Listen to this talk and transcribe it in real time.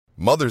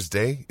Mother's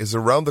Day is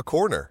around the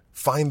corner.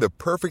 Find the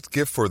perfect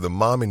gift for the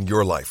mom in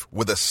your life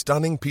with a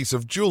stunning piece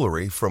of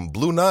jewelry from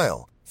Blue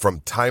Nile.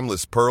 From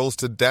timeless pearls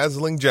to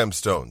dazzling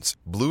gemstones,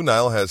 Blue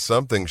Nile has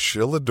something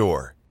she'll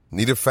adore.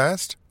 Need it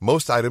fast?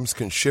 Most items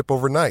can ship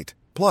overnight.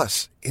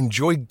 Plus,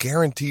 enjoy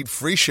guaranteed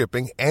free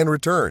shipping and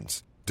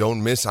returns.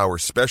 Don't miss our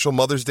special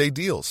Mother's Day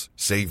deals.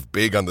 Save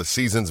big on the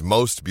season's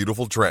most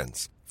beautiful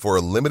trends. For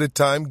a limited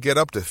time, get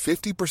up to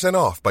 50%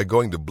 off by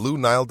going to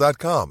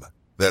BlueNile.com.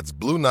 That's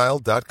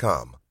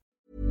BlueNile.com.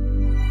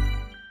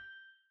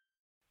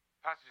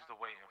 Passengers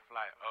awaiting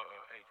flight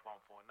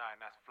H149.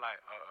 That's flight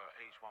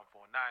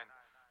H149.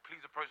 Please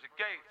approach the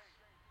gates.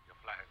 Your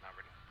flight is now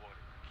ready for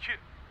boarding.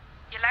 Cue.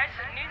 Je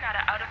luistert nu naar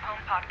de Out of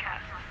Home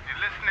podcast. You're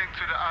listening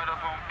to the Out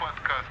of Home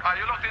podcast.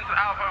 You're locked into the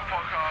Out of Home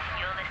podcast.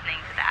 You're listening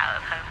to the Out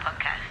of Home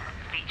podcast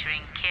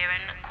featuring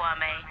Kieran,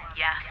 Kwame,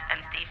 Yas, and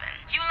Stephen.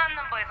 You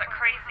London boys are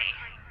crazy.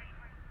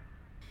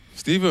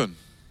 Stephen,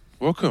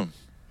 welcome.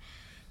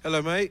 Hello,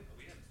 mate.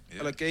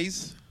 Yeah. Hello,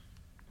 gays.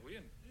 Are we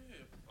in?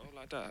 Yeah. Oh,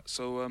 like that.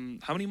 So,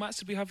 how many mics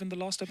did we have in the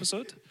last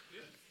episode?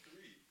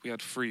 We had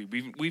 3.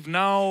 We've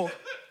now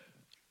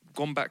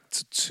gone back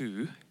to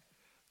 2.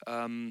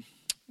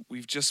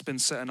 We've just been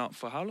setting up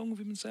for how long have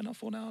we been setting up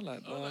for now?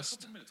 Like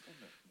last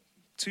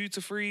 2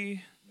 to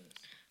 3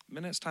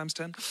 minutes times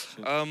 10.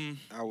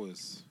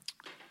 Hours.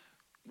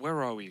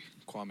 Where are we,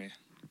 Kwame?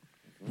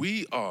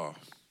 We are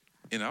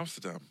in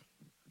Amsterdam.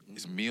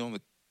 It's me on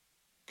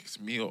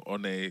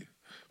a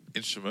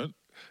instrument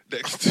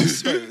next to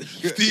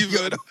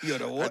Stephen you're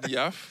the what? and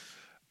Yaf,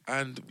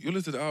 and you're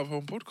listening to the Out of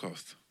Home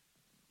podcast.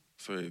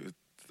 So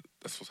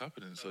that's what's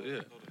happening. So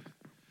yeah.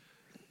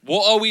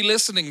 What are we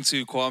listening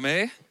to,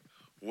 Kwame?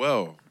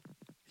 Well,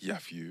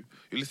 Yaf, you're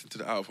listening to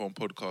the Out of Home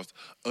podcast,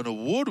 an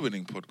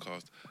award-winning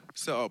podcast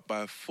set up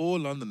by 4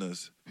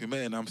 Londoners who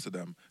met in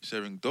Amsterdam,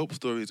 sharing dope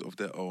stories of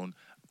their own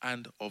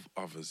and of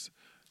others.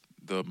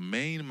 The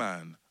main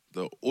man,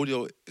 the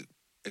audio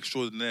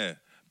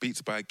extraordinaire,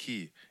 Beats by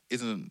Key,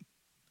 isn't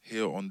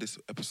here on this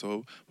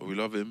episode, but we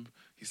love him.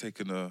 He's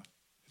taking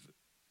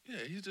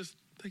He's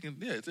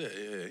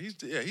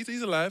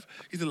alive.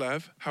 He's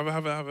alive.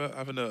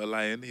 Having a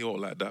lion. He won't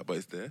like that, but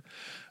it's there.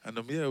 And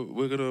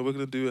we're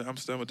gonna do an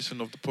Amsterdam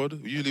edition of the pod.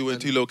 Usually we're in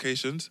 2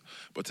 locations,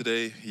 but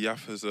today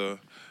Yaf has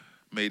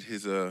made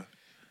his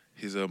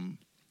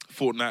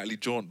fortnightly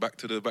jaunt back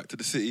to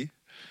the city.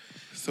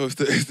 So it's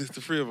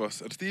the 3 of us.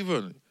 And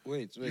Stephen.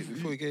 Wait,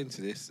 before we get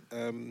into this,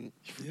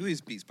 who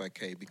is Beats by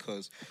K?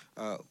 Because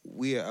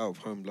we at Out of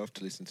Home love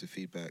to listen to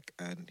feedback,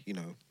 and,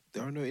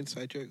 there are no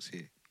inside jokes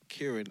here.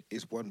 Kieran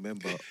is one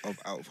member of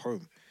Out of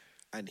Home,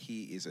 and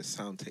he is a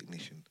sound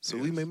technician. So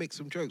we may make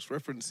some jokes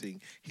referencing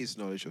his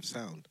knowledge of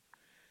sound.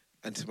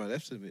 And to my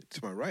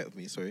right of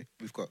me,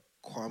 we've got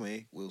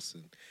Kwame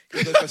Wilson.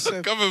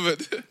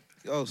 Government.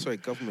 Oh, sorry,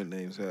 government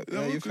names. You're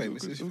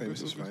famous. It's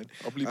fine.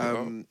 I'll bleep it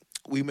out.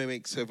 We may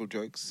make several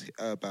jokes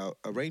about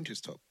a Rangers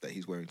top that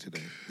he's wearing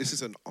today. This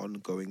is an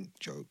ongoing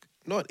joke.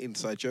 Not an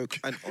inside joke,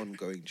 an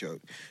ongoing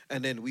joke.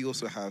 And then we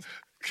also have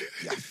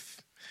Yaf.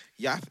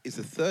 Yaf is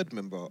the 3rd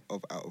member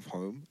of Out of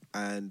Home,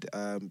 and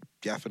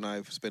Yaf and I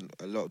have spent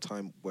a lot of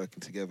time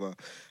working together,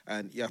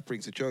 and Yaf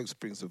brings the jokes,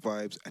 brings the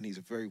vibes, and he's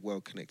a very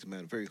well-connected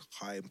man, very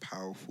high and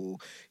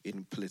powerful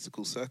in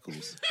political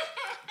circles.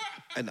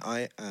 And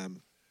I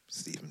am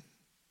Stephen.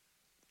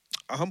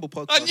 A humble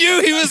podcast. I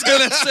knew he was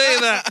going to say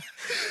that.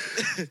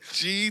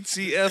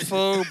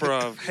 GTFO,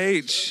 bruv.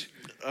 H.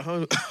 A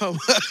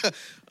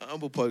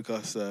humble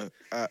podcaster,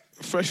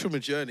 fresh from a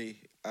journey,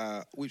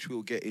 which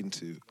we'll get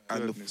into.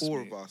 And the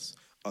 4 of us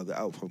are the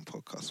Out of Home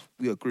podcast.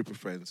 We are a group of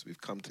friends.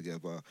 We've come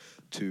together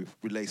to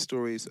relay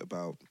stories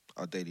about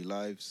our daily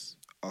lives,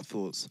 our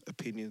thoughts,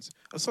 opinions,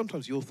 and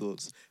sometimes your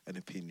thoughts and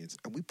opinions.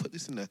 And we put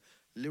this in a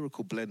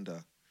lyrical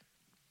blender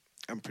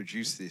and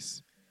produce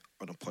this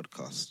on a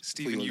podcast.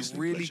 Stephen, you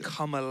really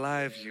come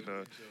alive,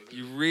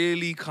 You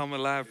really come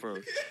alive, bro.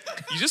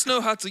 You just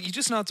know how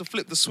to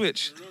flip the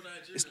switch.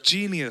 It's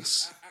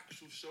genius.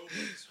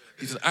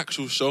 He's an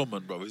actual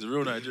showman, bro. He's a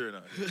real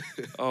Nigerian.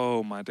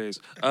 Oh, my days.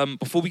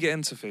 Before we get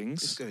into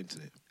things, let's go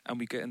into it. And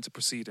we get into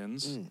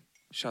proceedings,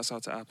 shouts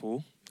out to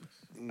Apple.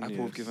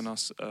 Apple have given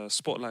us a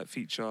Spotlight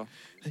feature.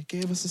 They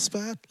gave us a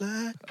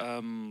spotlight.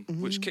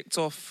 Which kicked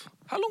off...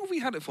 How long have we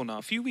had it for now?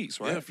 A few weeks,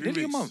 right? Yeah, a few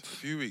Nearly weeks. a month. A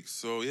few weeks,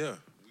 so yeah.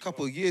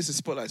 Couple of years, the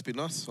Spotlight's been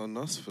on us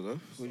for that,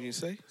 wouldn't you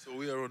say? So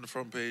we are on the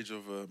front page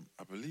of, I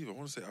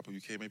want to say Apple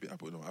UK, maybe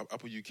Apple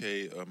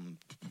UK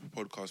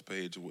podcast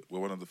page. We're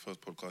one of the first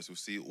podcasts you'll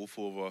see. All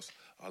 4 of us,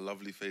 our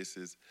lovely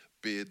faces,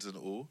 beards and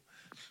all.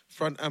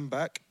 Front and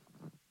back.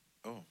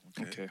 Oh,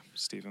 Okay,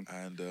 Stephen.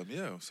 And we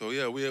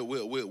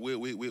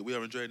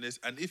are enjoying this.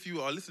 And if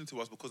you are listening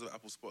to us because of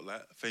Apple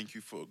Spotlight, thank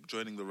you for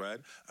joining the ride.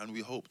 And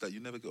we hope that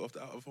you never get off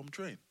the Out of Home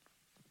train.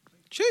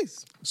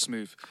 Cheers.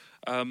 Smooth.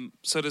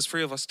 So there's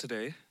 3 of us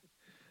today.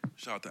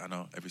 Shout out to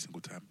Anna every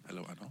single time.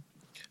 Hello, Anna.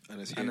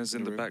 Anna's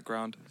in the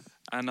background.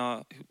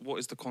 Anna, what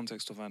is the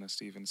context of Anna,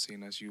 Stephen,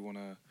 seeing as you want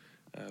to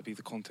be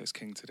the context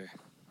king today?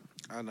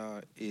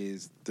 Anna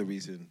is the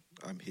reason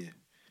I'm here.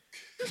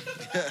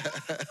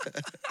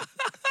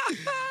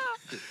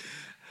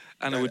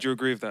 Anna, would you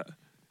agree with that?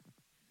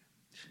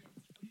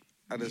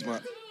 And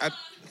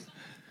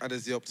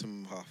there's the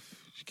optimum half.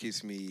 She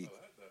keeps me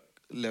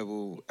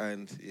level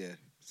and yeah.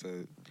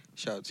 So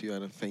shout out to you,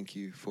 Anna. Thank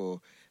you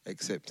for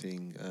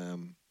accepting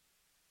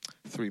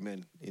 3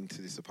 men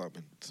into this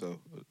apartment. So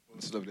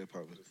it's a lovely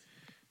apartment.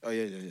 Oh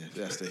yeah.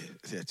 That's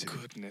the two.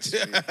 Goodness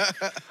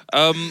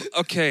me.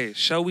 Okay,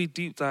 shall we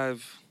deep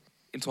dive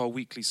into our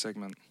weekly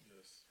segment?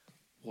 Yes.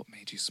 What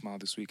made you smile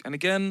this week? And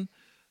again,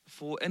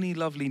 for any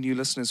lovely new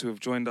listeners who have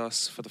joined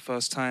us for the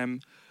first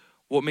time,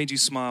 What Made You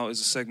Smile is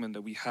a segment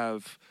that we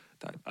have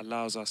that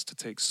allows us to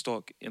take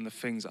stock in the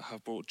things that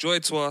have brought joy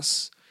to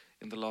us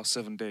in the last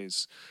 7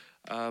 days.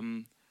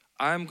 I'm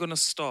going to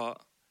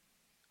start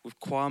with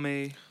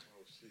Kwame,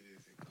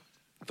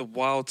 the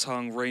wild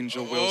tongue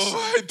Ranger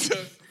Wilson.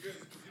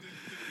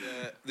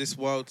 This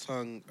wild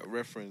tongue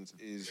reference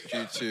is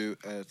due to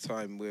a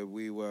time where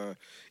we were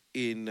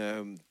in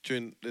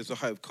during there's a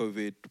height of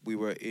COVID. We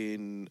were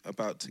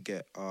about to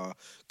get our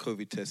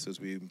COVID test as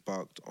we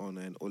embarked on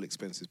an all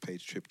expenses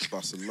paid trip to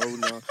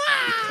Barcelona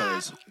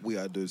because we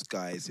are those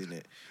guys in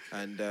it.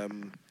 And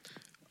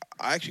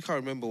I actually can't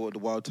remember what the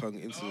wild tongue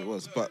incident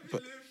was, but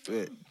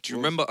do you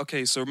remember?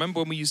 Okay, so remember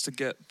when we used to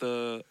get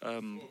the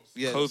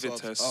COVID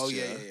test? Oh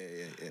yeah.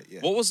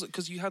 What was it?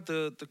 Because you had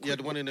the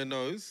one in the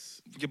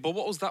nose. Yeah, but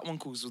what was that one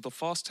called? It was the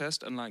fast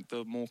test and like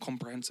the more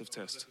comprehensive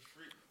test.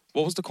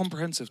 What was the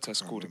comprehensive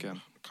test called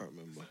again? I can't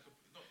remember.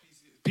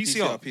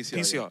 PCR.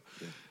 Yeah.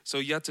 So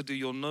you had to do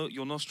your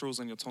nostrils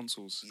and your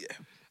tonsils. Yeah.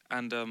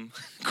 And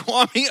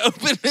Kwame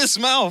opened his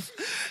mouth,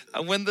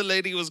 and when the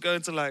lady was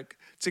going to like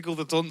tickle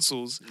the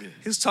tonsils,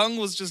 his tongue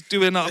was just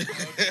doing up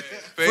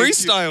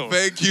freestyle.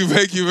 Thank you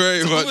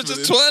very much. He was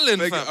just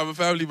twirling. I'm a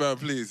family man,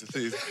 please.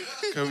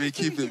 Can we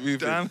keep it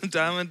moving?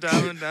 Diamond,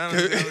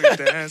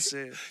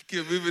 dancing.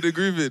 Keep moving and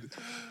grooving.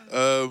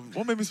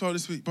 What made me smile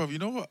this week, bruv? You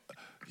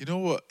know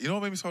what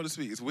made me smile this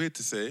week? It's weird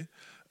to say.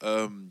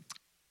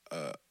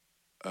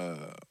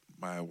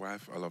 My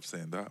wife, I love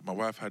saying that. My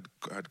wife had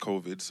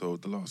COVID, so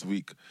the last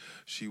week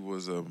she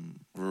was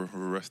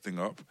resting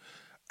up.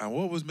 And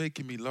what was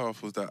making me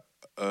laugh was that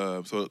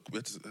so we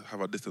had to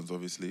have our distance,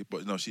 obviously,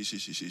 but no,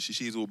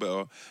 she's all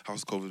better,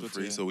 house COVID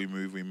free, so we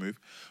move.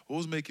 What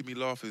was making me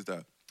laugh is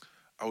that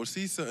I would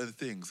see certain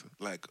things,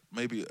 like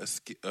maybe a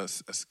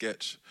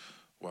sketch.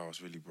 Wow,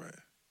 it's really bright.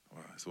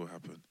 Wow, it's all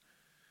happened.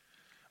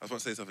 I was about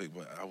to say something,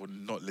 but I would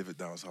not live it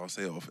down, so I'll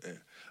say it off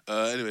air.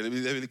 Anyway,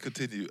 let me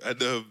continue.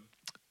 And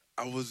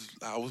I was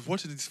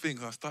watching these things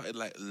and I started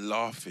like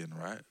laughing,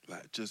 right?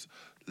 Like just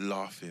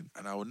laughing.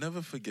 And I will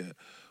never forget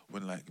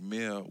when like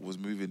Mia was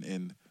moving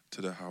in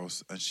to the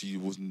house and she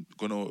was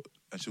gonna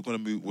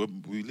move.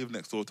 We live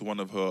next door to one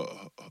of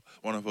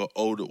her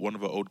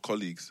old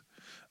colleagues.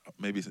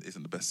 Maybe it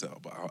isn't the best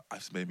setup, but it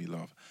just made me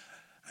laugh.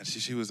 And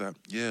she was like,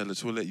 yeah,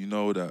 let's all let you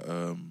know that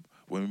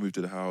when we move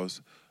to the house,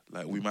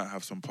 like we might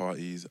have some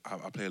parties.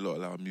 I play a lot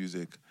of loud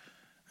music.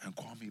 And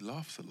Kwame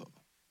laughs a lot.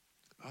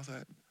 I was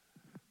like,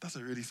 that's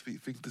a really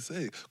sweet thing to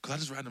say. Because I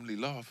just randomly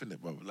laugh,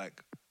 innit, bro?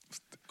 Like,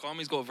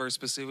 Kwame's got a very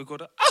specific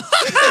order.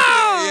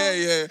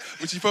 yeah.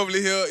 Which you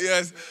probably hear,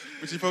 yes.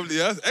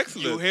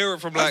 Excellent. You'll hear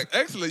it from like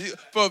excellent.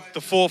 the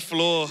 4th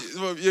floor.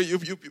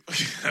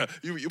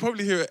 You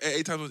probably hear it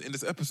 8 times in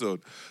this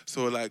episode.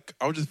 So like,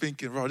 I was just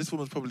thinking, wow, this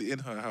woman's probably in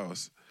her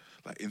house,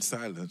 like in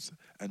silence,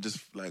 and just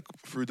like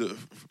through the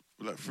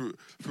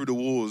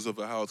walls of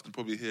her house, can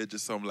probably hear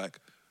just some like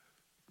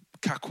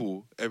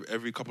cackle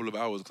every couple of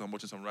hours because I'm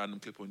watching some random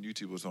clip on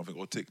YouTube or something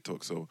or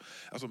TikTok. So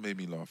that's what made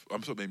me laugh.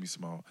 That's what made me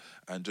smile.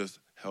 And just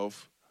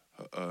health,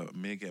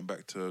 me getting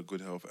back to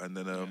good health, and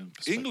then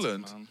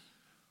England.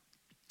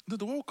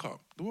 The World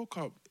Cup.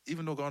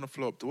 Even though Ghana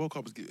flopped, the World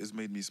Cup has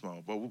made me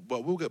smile. But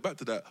we'll get back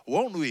to that,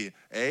 won't we?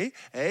 Eh?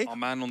 Our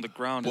man on the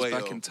ground is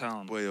back in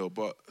town.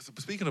 But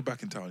speaking of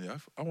back in town,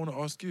 I want to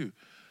ask you.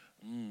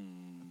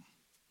 And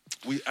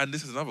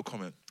this is another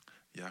comment.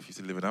 Yaf used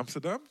to live in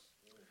Amsterdam.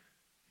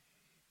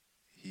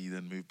 He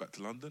then moved back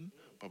to London,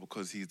 but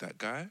because he's that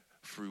guy,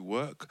 through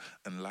work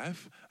and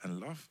life and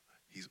love,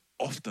 he's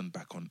often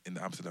back in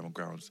the Amsterdam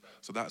grounds.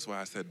 So that's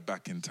why I said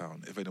back in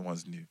town, if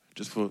anyone's new,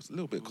 just for a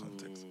little bit of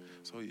context.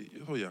 So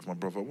yeah, my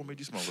brother, what made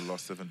you smile the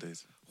last 7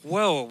 days?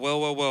 Well.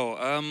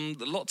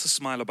 A lot to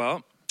smile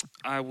about.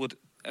 I would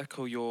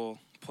echo your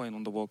point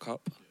on the World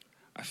Cup.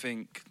 I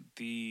think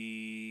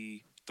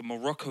the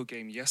Morocco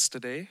game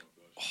yesterday,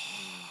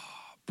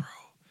 bro.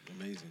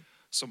 Amazing.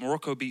 So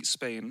Morocco beat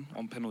Spain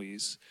on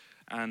penalties.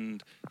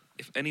 And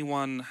if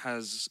anyone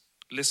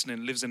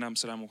lives in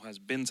Amsterdam or has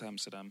been to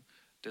Amsterdam,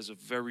 there's a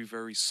very,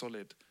 very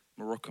solid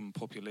Moroccan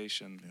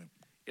population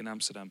in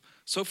Amsterdam.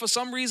 So for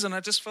some reason, I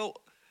just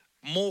felt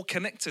more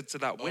connected to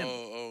that win.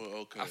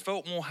 Oh, okay. I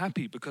felt more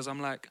happy because I'm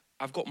like,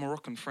 I've got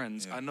Moroccan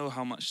friends. Yeah. I know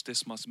how much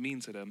this must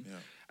mean to them. Yeah.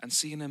 And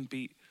seeing them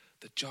beat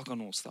the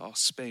juggernauts that are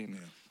Spain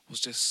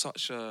was just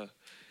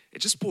it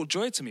just brought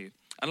joy to me.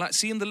 And like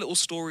seeing the little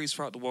stories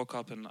throughout the World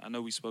Cup, and I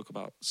know we spoke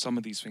about some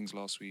of these things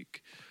last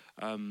week,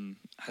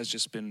 has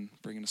just been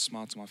bringing a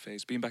smile to my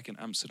face. Being back in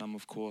Amsterdam,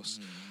 of course.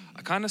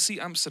 I kind of see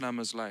Amsterdam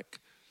as like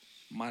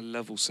my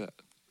level set.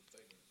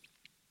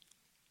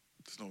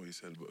 That's not what you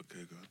said, but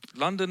okay, go on.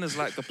 London is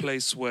like the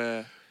place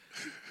where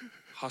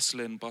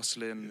hustling,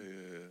 bustling,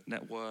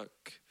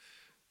 network,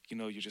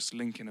 you're just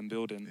linking and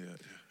building. Yeah.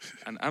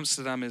 And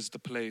Amsterdam is the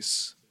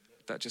place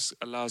that just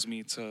allows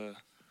me to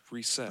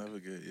reset.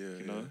 Navigate,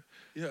 you know?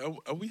 Yeah,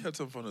 and we had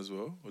some fun as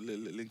well.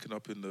 Linking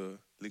up in the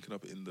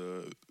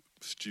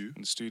stew,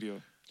 In the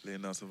studio.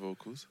 laying down some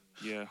vocals.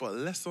 Yeah. But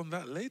less on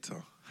that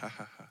later.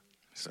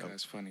 This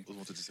guy's funny. I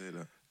wanted to say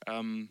that.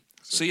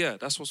 So yeah,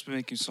 that's what's been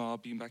making so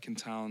being back in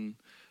town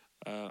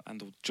and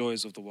the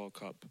joys of the World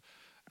Cup.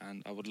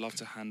 And I would love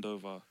to hand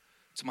over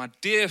to my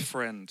dear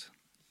friend,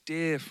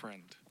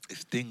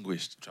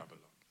 Distinguished traveller.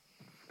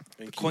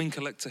 the coin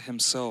collector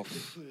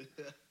himself.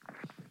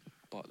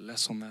 But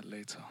less on that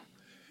later.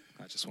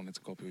 I just wanted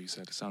to copy what you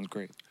said. It sounds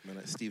great. Man,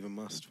 like Stephen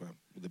Must, fam,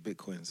 with the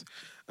Bitcoins.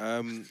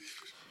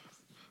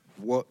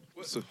 What?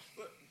 So,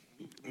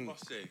 We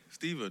must say,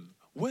 Stephen,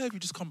 where have you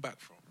just come back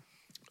from?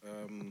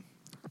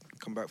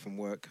 come back from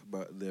work,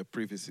 but the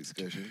previous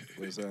excursion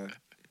was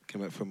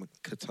came back from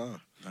Qatar.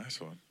 Nice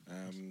one.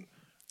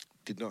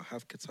 Did not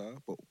have Qatar,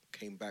 but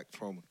came back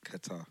from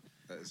Qatar.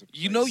 That is a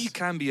You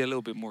can be a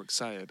little bit more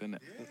excited,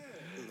 innit?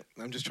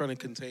 I'm just trying to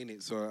contain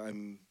it so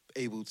I'm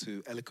able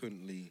to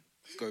eloquently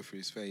go through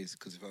his phase,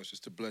 because if I was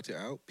just to blurt it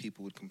out,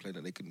 people would complain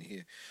that they couldn't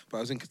hear. But I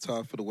was in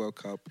Qatar for the World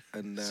Cup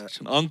and Such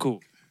an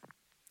uncle.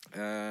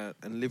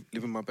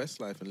 living my best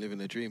life and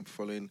living a dream,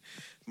 following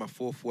my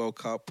 4th World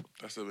Cup.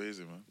 That's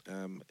amazing,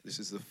 man. This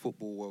is the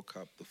Football World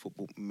Cup, the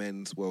Football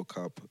Men's World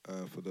Cup,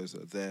 for those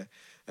that are there.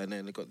 And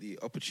then I got the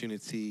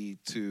opportunity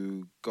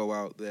to go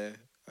out there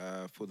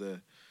for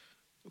the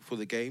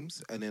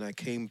games. And then I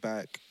came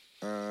back.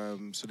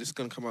 So this is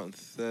going to come out on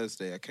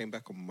Thursday. I came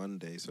back on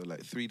Monday. So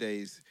like 3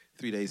 days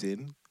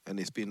in. And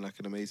it's been like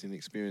an amazing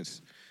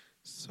experience.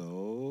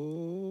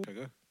 So... Should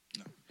I go?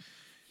 No.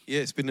 Yeah,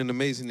 it's been an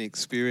amazing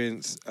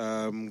experience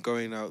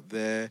going out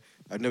there.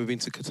 I've never been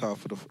to Qatar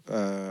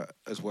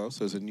as well,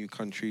 so it's a new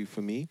country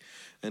for me.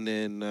 And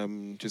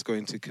then just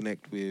going to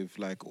connect with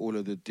like all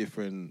of the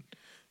different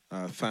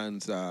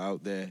fans that are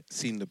out there,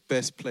 seeing the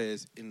best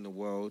players in the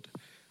world.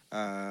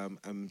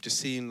 I'm just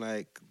seeing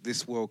like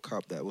this World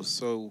Cup that was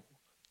so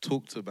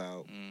talked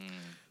about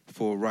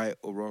for right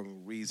or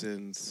wrong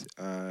reasons.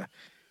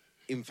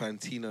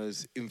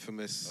 Infantino's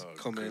infamous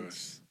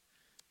comments.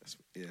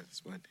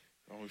 That's mine.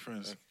 Are we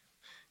friends?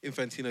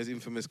 Infantino's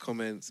infamous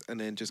comments, and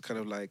then just kind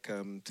of like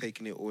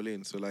taking it all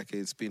in. So like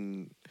it's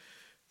been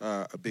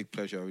a big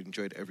pleasure. I've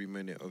enjoyed every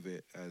minute of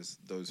it, as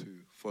those who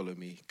follow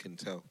me can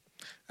tell.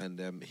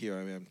 And here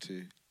I am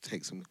to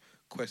take some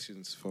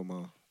questions from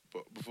our...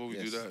 But before we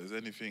do that, is there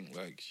anything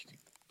like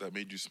that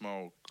made you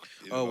smile?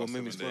 What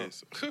made me smile?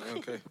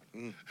 Okay.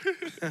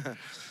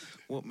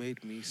 What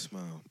made me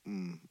smile?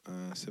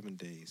 7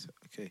 days.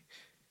 Okay.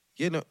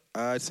 Yeah, no,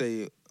 I'd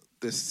say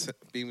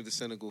being with the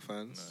Senegal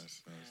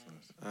fans.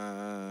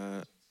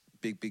 Nice.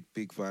 Big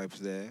vibes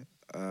there.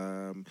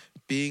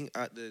 Being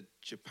at the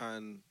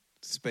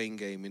Japan-Spain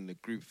game in the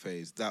group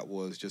phase, that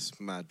was just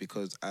mad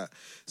because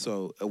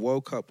so a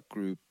World Cup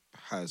group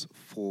has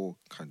 4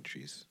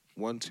 countries.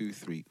 1, 2,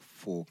 3,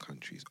 4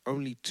 countries.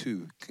 Only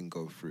 2 can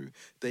go through.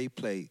 They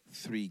play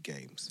 3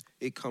 games.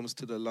 It comes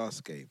to the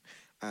last game,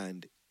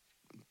 and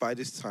by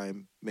this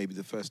time, maybe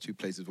the first 2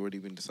 places have already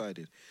been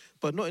decided.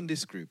 But not in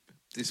this group.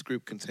 This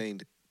group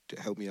contained,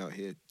 to help me out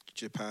here,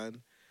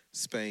 Japan,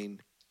 Spain,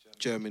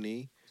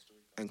 Germany,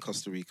 and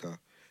Costa Rica.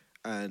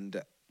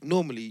 And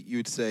normally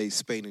you'd say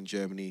Spain and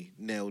Germany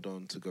nailed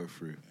on to go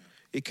through.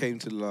 It came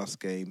to the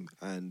last game,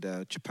 and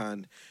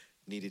Japan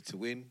needed to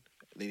win.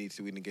 They needed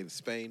to win against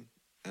Spain.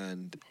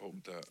 And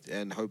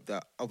hope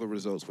that other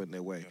results went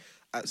their way.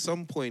 Yeah. At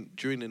some point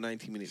during the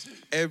 90 minutes,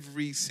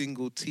 every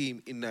single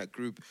team in that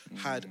group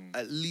had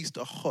at least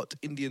a hot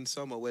Indian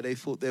summer where they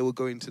thought they were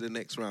going to the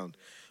next round.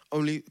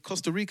 Only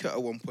Costa Rica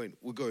at one point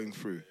were going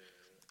through.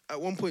 At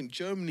one point,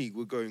 Germany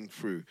were going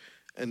through.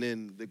 And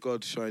then the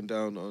gods shined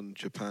down on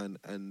Japan.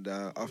 And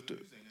after...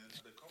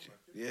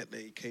 Yeah,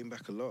 they came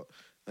back a lot.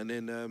 And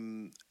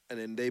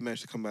then they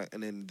managed to come back,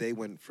 and then they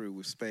went through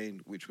with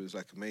Spain, which was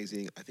like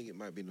amazing. I think it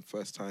might have been the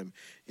first time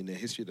in their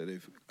history that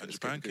they've... And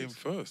Japan came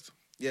first.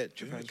 Yeah,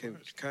 Japan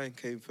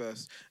came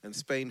first. And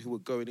Spain, who were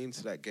going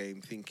into that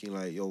game thinking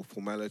like,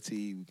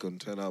 formality, we're going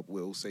to turn up,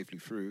 we're all safely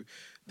through.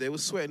 They were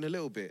sweating a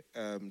little bit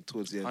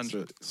towards the end.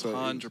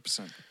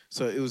 100%.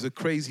 So it was a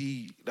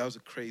crazy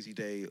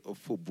day of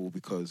football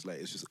because like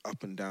it's just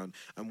up and down.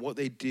 And what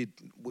they did,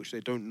 which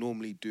they don't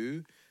normally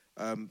do,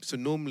 so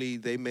normally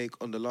they make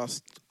on the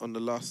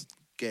last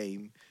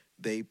game,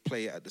 they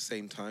play it at the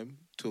same time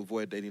to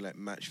avoid any like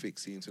match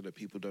fixing so that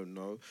people don't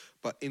know.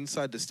 But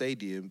inside the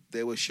stadium,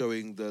 they were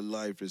showing the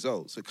live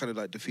results. So it kind of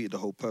like defeated the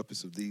whole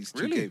purpose of these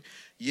 2 games.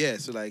 Yeah,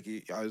 so like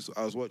I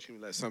was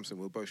watching like Samson,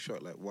 we were both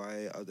shocked, like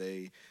why are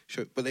they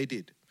but they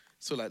did.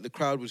 So like the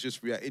crowd was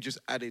just it just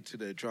added to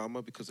the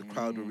drama because the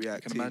crowd were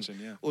reacting. I can imagine,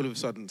 yeah. All of a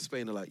sudden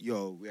Spain are like,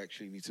 we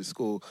actually need to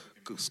score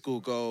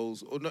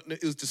goals. Or not,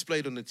 it was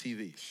displayed on the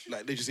TV.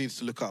 Like they just needed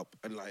to look up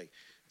and like,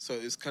 so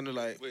it's kind of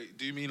like... Wait,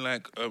 do you mean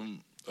like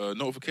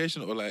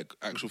notification or like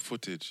actual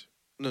footage?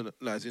 No,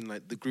 as in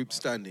like the group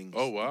standings.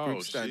 Oh wow,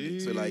 Group standing.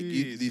 So like,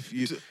 if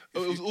you, it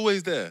was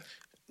always there.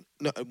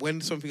 no,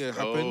 when something had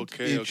happened,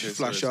 Okay, it'd just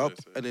flash sorry, up,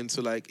 and then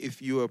so like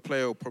if you were a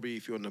player, or probably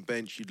if you're on the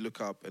bench, you'd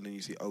look up and then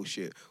you see, oh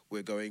shit,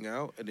 we're going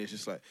out, and it's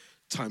just like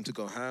time to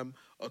go ham.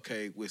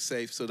 Okay, we're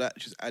safe. So that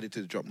just added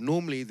to the drop.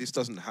 Normally this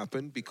doesn't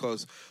happen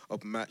because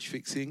of match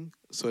fixing.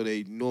 So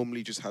they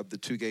normally just have the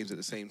 2 games at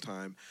the same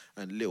time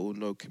and little or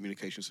no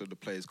communication, so the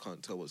players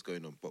can't tell what's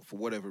going on. But for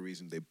whatever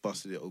reason, they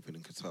busted it open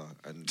in Qatar,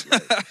 and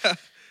like,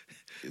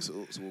 it's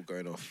all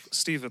going off.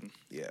 Stephen,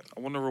 Yeah, I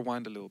want to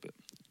rewind a little bit.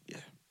 yeah.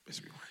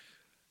 Let's rewind.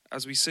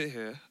 As we sit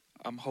here,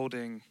 I'm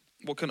holding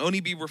what can only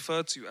be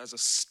referred to as a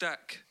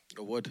stack,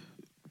 A what?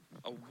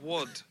 a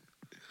wad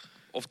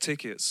of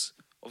tickets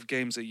of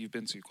games that you've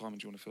been to. Kwame,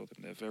 do you want to fill them?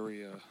 They're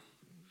very,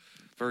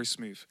 very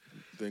smooth.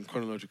 They're in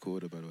chronological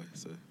order, by the way.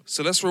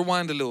 So let's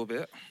rewind a little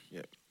bit.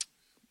 Yep.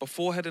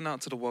 Before heading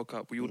out to the World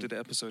Cup, we all did an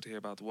episode here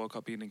about the World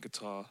Cup being in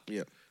Qatar.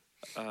 Yep.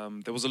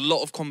 There was a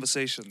lot of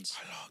conversations.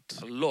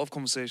 A lot of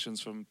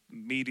conversations from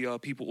media,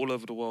 people all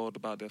over the world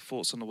about their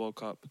thoughts on the World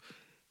Cup.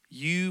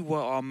 You were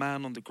our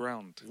man on the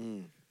ground.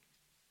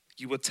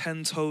 You were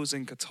 10 toes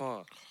in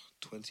Qatar.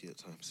 20 at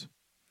times.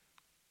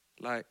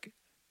 Like,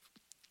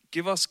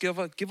 give us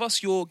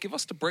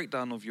the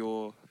breakdown of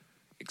your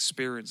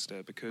experience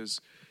there,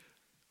 because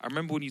I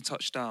remember when you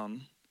touched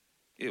down,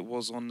 it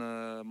was on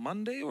a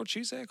Monday or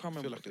Tuesday. I can't I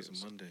remember. feel like it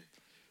was a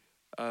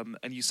Monday.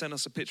 And you sent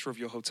us a picture of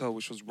your hotel,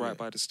 which was right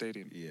by the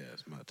stadium. Yeah,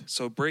 it's mad.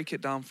 So break it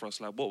down for us.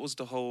 Like, what was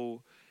the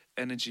whole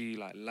energy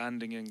like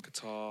landing in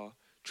Qatar,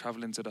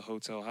 traveling to the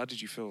hotel? How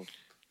did you feel?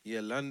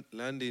 Yeah,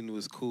 landing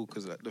was cool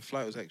because like, the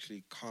flight was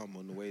actually calm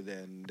on the way there,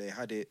 and they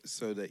had it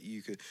so that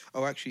you could.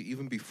 Oh, actually,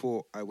 even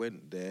before I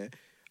went there,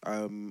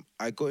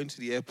 I got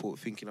into the airport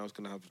thinking I was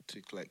gonna have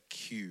to like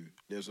queue.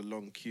 There was a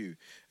long queue,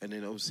 and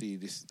then obviously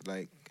this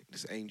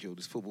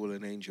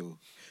footballing angel,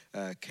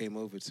 came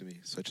over to me.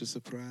 Such a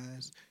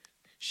surprise.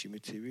 She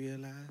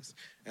materialized.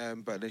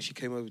 But then she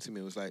came over to me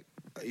and was like,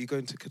 "Are you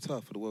going to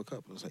Qatar for the World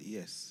Cup?" And I was like,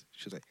 "Yes."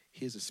 She was like,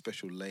 "Here's a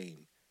special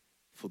lane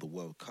for the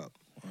World Cup."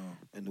 Wow.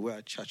 And the way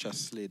I cha-cha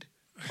slid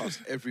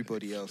past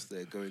everybody else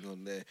there going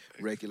on their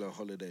regular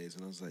holidays.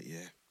 And I was like,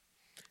 yeah.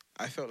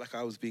 I felt like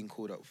I was being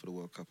called up for the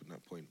World Cup at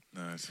that point.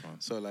 No, it's fun.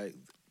 So, like,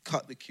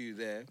 cut the queue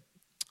there,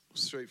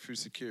 straight through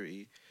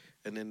security,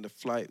 and then the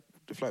flight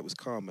was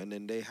calm. And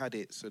then they had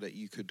it so that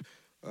you could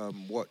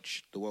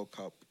watch the World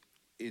Cup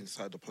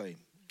inside the plane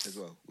as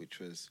well, which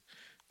was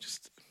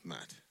just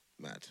mad,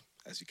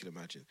 as you can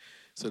imagine.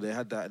 So they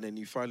had that, and then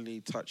you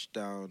finally touched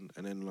down,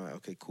 and then like,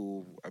 okay,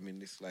 cool. I'm in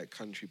this like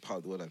country part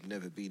of the world I've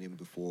never been in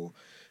before,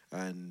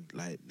 and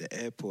like the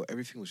airport,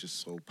 everything was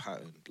just so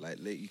patterned. Like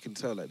you can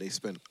tell, like they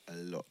spent a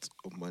lot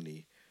of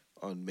money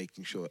on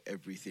making sure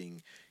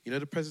everything,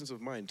 the presence of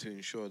mind to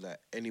ensure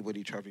that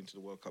anybody traveling to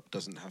the World Cup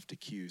doesn't have to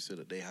queue, so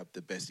that they have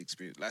the best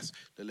experience. That's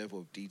the level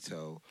of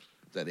detail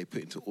that they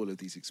put into all of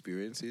these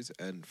experiences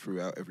and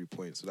throughout every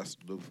point. So that's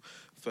the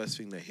first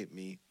thing that hit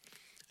me.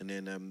 And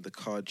then the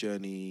car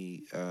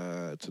journey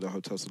to the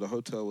hotel. So the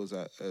hotel was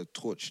at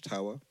Torch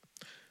Tower,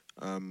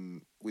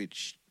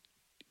 which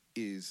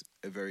is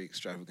a very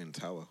extravagant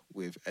tower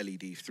with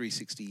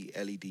 360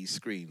 LED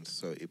screens.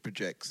 So it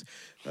projects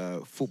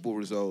football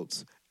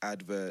results,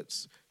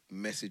 adverts,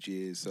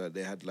 messages.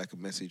 They had like a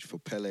message for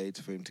Pele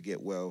for him to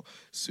get well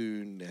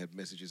soon. They had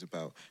messages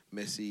about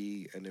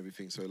Messi and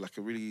everything. So like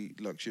a really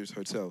luxurious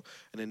hotel.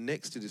 And then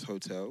next to this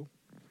hotel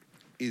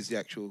is the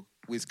actual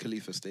Wiz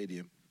Khalifa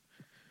Stadium.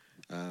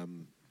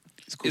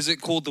 Is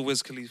it called the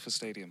Wiz Khalifa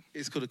Stadium?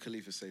 It's called the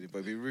Khalifa Stadium, but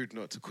it'd be rude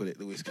not to call it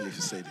the Wiz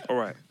Khalifa Stadium. All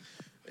right.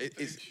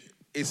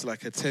 It's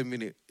like a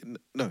 10-minute,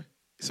 no,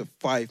 it's a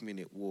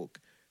 5-minute walk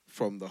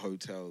from the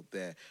hotel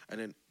there. And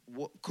then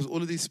because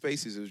all of these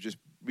spaces have just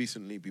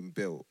recently been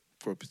built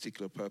for a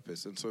particular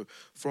purpose. And so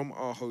from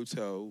our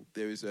hotel,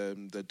 there is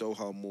the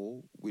Doha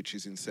Mall, which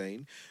is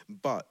insane.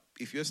 But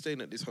if you're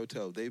staying at this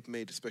hotel, they've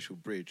made a special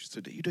bridge so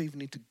that you don't even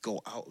need to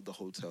go out of the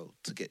hotel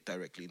to get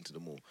directly into the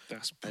mall.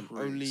 That's and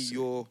only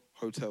your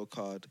hotel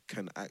card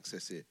can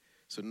access it.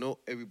 So not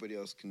everybody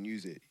else can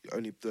use it.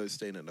 Only those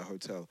staying at the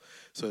hotel.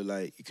 So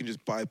like you can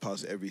just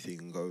bypass everything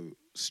and go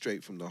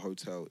straight from the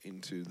hotel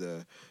into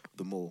the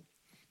mall.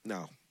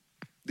 Now,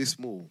 this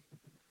mall,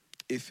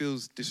 it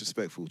feels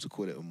disrespectful to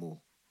call it a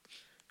mall.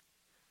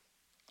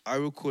 I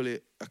would call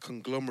it a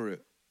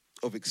conglomerate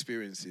of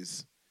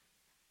experiences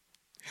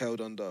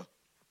held under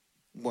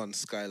one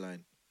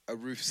skyline. A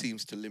roof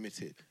seems to limit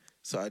it,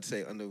 so I'd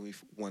say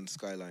underneath one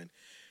skyline.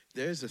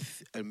 There's an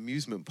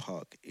amusement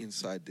park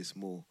inside this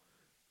mall.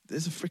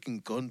 There's a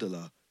freaking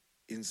gondola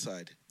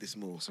inside this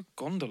mall. What's a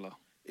gondola?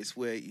 It's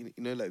where,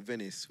 like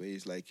Venice, where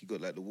it's like you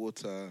got like the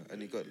water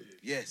and you got,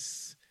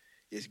 yes,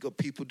 you got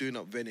people doing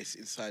up Venice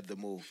inside the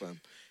mall, fam.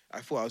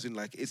 I thought I was in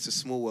like, it's a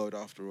small world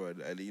after all,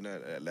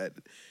 like,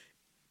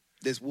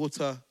 there's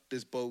water,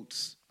 there's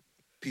boats,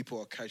 people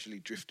are casually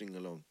drifting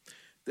along.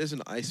 There's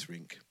an ice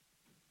rink.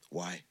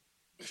 Why?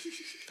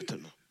 I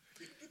don't know.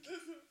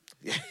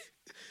 Yeah.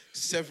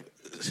 Several.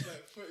 Like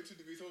 32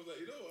 degrees, I was like,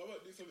 I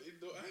might do some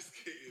indoor ice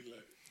skating.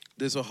 Like.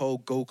 There's a whole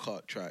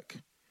go-kart track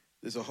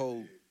There's a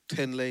whole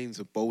 10 lanes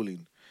of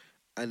bowling,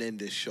 and then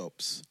there's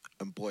shops,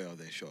 and boy are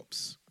there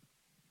shops.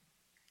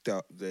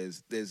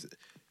 There's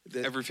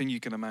Everything you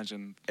can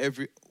imagine.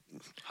 every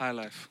High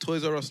life.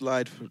 Toys R Us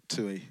lied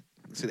to me.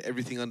 Said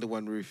everything under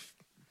one roof.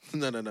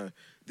 No.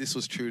 This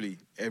was truly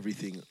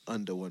everything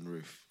under one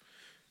roof.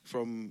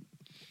 From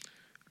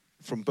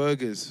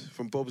burgers,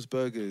 from Bob's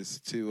Burgers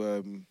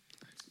to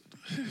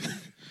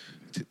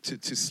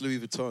to Louis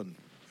Vuitton,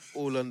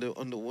 all under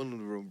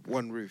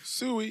one roof.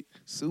 Suey.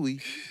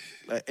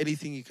 Like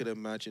anything you could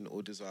imagine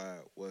or desire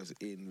was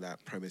in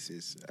that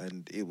premises,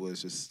 and it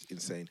was just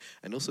insane.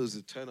 And also, it was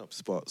a turn-up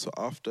spot. So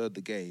after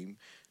the game,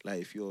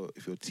 like if your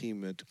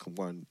team had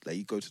won, like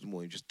you go to the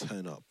mall, you just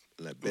turn up.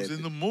 Like It was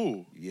in the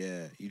mall.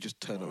 Yeah, you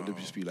just turn up. There'd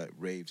just be like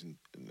raves and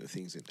the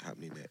things that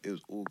happening there. It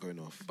was all going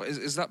off. But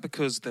is that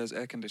because there's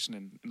air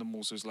conditioning in the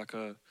mall, so it's like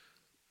a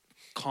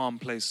calm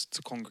place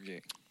to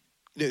congregate?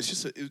 Yeah, it's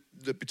just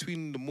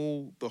between the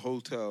mall, the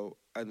hotel,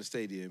 and the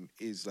stadium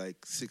is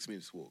like 6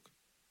 minutes walk.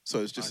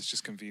 So it's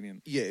just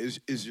convenient. Yeah,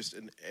 it's just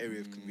an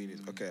area of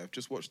convenience. Okay, I've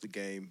just watched the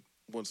game,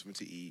 want something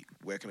to eat.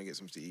 Where can I get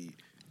something to eat?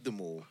 The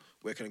mall.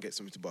 Where can I get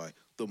something to buy?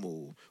 The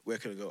mall. Where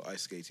can I go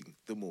ice skating?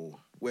 The mall.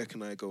 Where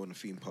can I go on a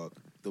theme park?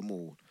 The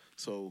mall.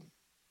 So,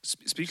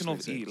 speaking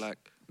of eat, like,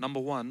 number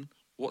one,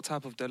 what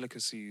type of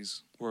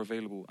delicacies were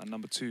available? And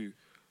number two,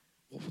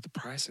 what were the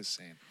prices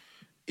saying?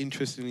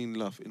 Interestingly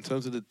enough, in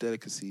terms of the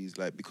delicacies,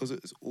 like because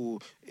it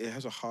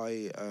has a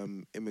high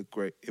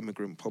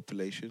immigrant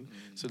population.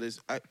 So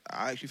I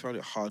actually found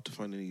it hard to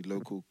find any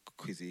local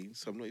cuisine.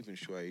 So I'm not even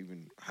sure I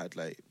even had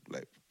like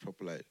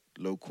proper like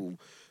local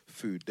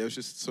food. There was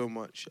just so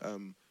much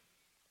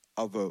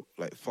other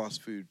like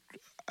fast food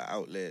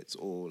outlets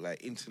or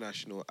like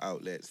international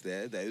outlets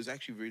there that it was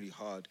actually really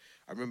hard.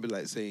 I remember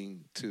like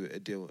saying to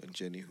Adil and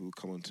Jenny, who will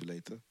come on to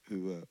later,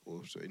 who were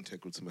also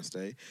integral to my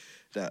stay,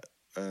 that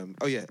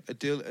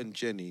Adil and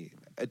Jenny.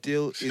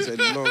 Adil is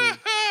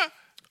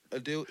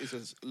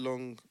a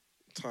long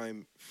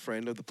time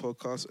friend of the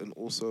podcast and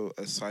also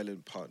a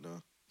silent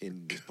partner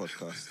in this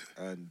podcast.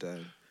 And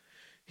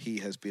he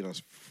has been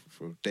us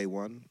from day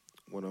one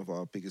of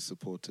our biggest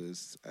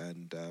supporters,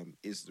 and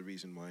is the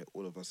reason why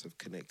all of us have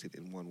connected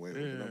in one way or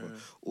another.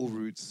 All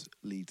routes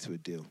lead to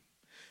Adil.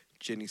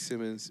 Jenny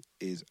Simmons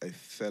is a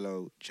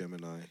fellow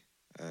Gemini,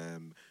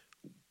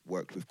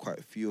 worked with quite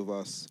a few of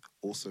us,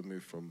 also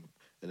moved from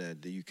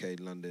the UK,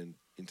 London,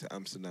 into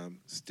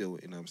Amsterdam, still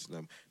in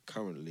Amsterdam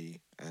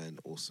currently, and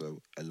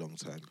also a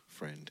long-time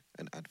friend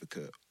and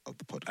advocate of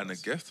the podcast. And a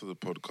guest of the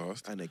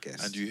podcast. And a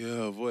guest. And you hear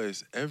her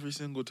voice every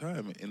single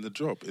time in the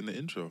drop, in the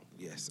intro.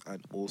 Yes,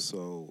 and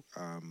also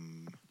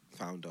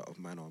founder of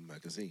Man On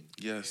Magazine.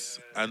 Yes,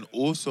 and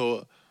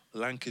also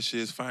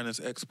Lancashire's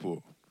finest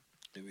export.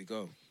 There we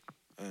go.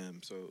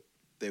 So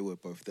they were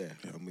both there,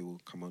 and we will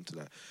come on to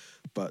that.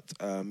 But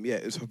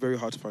it's very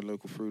hard to find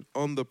local food.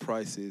 On the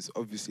prices,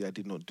 obviously I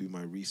did not do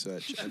my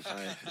research, and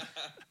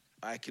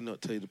I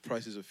cannot tell you the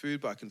prices of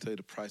food, but I can tell you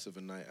the price of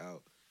a night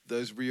out.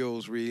 Those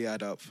reals really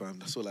add up, fam.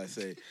 That's all I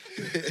say.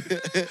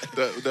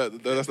 That's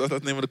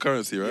the name of the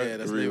currency, right? Yeah,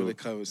 that's the name of the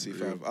currency,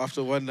 fam.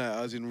 After one night,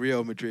 I was in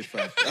Real Madrid,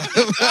 fam.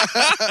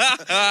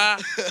 I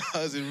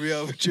was in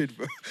Real Madrid,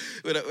 bro.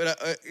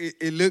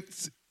 It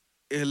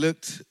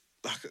looked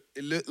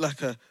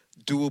like a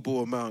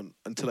doable amount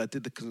until I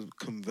did the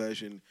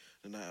conversion,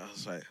 and I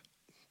was like,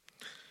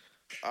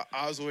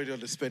 I was already on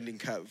the spending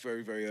cap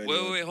very, very early.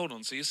 Wait, hold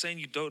on. So you're saying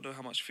you don't know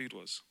how much food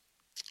was?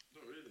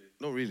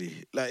 Not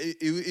really. Like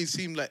it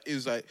seemed like it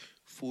was like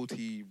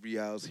 40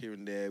 reals here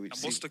and there. And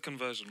what's the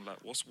conversion like?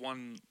 What's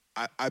one?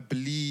 I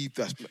believe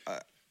that's. Okay,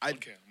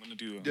 I'm gonna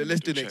do.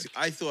 Let's do next.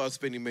 I thought I was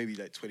spending maybe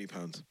like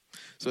 £20.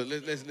 So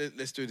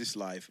let's do this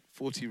live.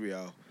 40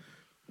 real.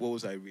 What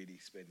was I really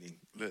spending?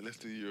 Let's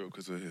do Euro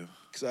because we're here.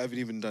 Because I haven't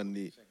even done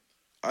the.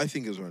 I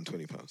think it was around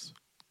 £20.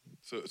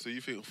 So you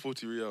think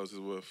 40 reals is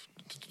worth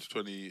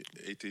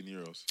 18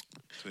 euros?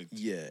 20.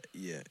 Yeah.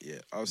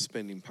 I was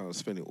spending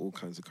all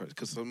kinds of currency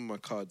because some of my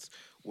cards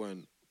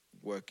weren't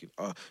working.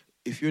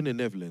 If you're in the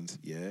Netherlands,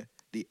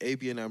 the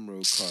ABN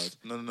AMRO card.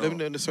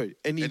 No, sorry.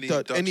 Any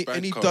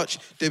Dutch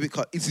debit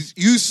card. It is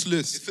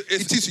useless.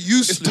 It is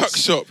useless.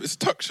 It's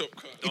tuck shop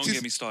card. Don't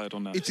get me started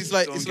on that. It is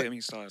like. Don't get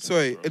me started.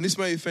 Sorry, and this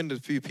might offend a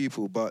few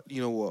people, but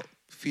you know what?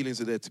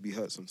 Feelings are there to be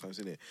hurt sometimes,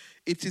 isn't it?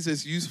 It is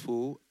as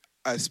useful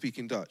as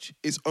speaking Dutch.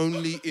 It's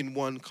only in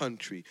one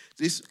country.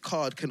 This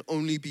card can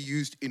only be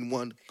used in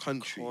one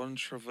country.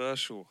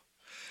 Controversial.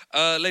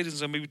 Ladies and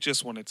gentlemen, we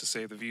just wanted to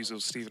say the views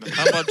of Stephen and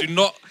Pampa do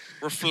not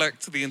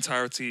reflect the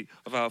entirety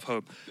of Out of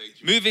Home.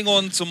 Moving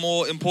on to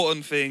more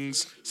important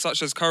things,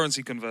 such as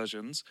currency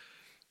conversions.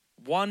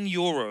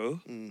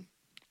 €1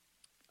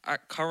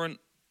 at current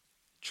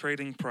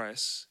trading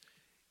price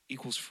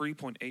equals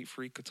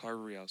 3.83 Qatari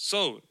riyals.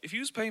 So, if you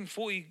was paying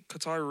 40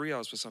 Qatari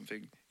riyals for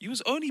something, you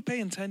was only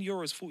paying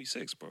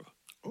 €10.46, bro.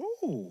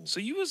 Oh. So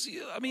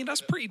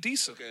that's pretty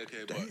decent.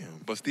 Okay.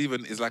 But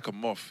Stephen is like a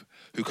moth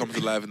who comes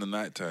alive in the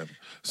nighttime.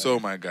 So,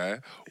 my guy,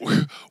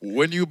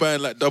 when you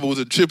buying like doubles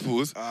and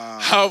triples,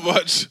 how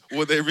much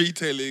were they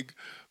retailing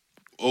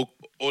or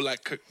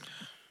like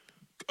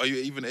Are you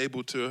even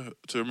able to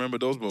remember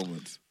those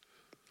moments?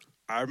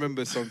 I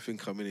remember something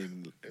coming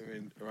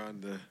in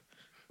around the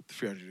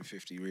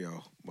 350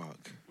 real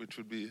mark. Which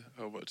would be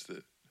how much? Is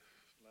it?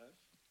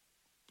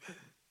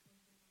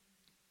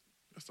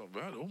 That's not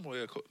bad. Oh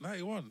my God,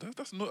 91.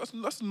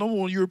 That's a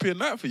normal European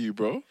night for you,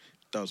 bro.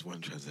 That was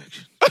one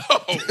transaction.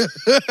 Oh. Wait,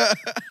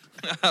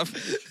 how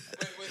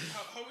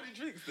many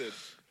drinks then?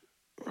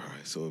 All right,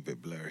 it's all a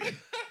bit blurry.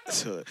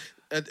 So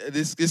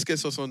this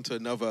gets us on to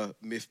another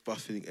myth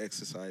buffing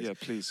exercise. Yeah,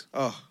 please.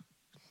 Oh,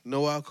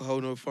 no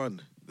alcohol, no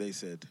fun, they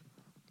said.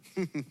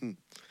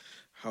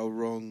 How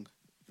wrong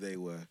they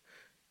were.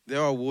 There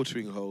are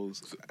watering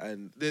holes,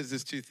 and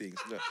there's two things.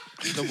 No,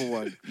 number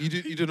one,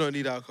 you do not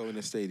need alcohol in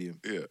a stadium.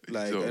 Yeah,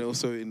 and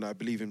also I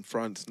believe in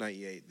France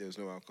 '98 there was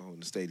no alcohol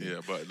in the stadium.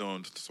 Yeah, but no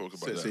one spoke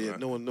about that. So yeah, right?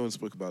 no one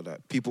spoke about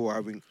that. People were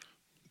having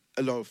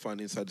a lot of fun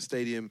inside the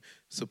stadium,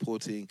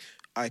 supporting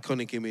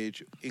iconic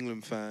image,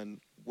 England fan,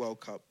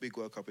 World Cup, big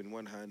World Cup in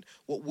one hand.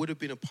 What would have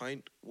been a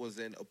pint was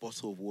then a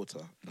bottle of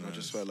water, and I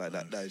just felt like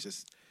that is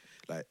just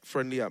like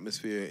friendly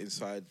atmosphere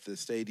inside the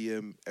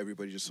stadium.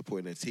 Everybody just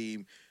supporting their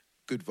team.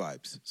 Good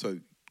vibes. So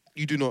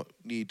you do not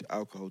need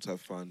alcohol to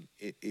have fun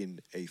in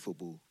a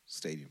football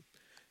stadium.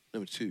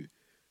 Number two,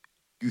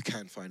 you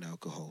can find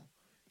alcohol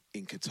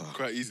in Qatar.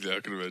 Quite easily, I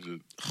can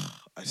imagine.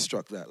 I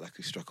struck that like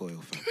I struck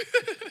oil, fam.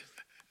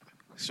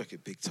 Struck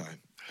it big time.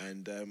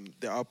 And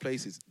there are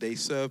places,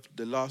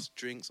 the last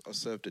drinks are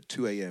served at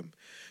 2 a.m.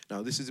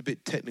 Now, this is a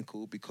bit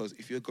technical because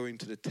if you're going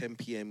to the 10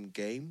 p.m.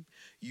 game,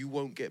 you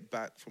won't get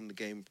back from the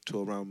game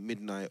till around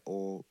midnight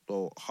or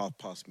half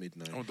past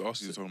midnight. I want to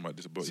ask you something about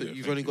this, but so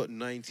you've only got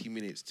 90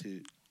 minutes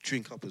to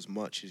drink up as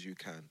much as you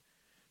can,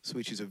 so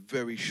which is a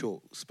very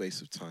short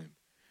space of time.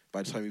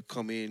 By the time you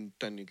come in,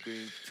 done your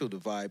green, feel the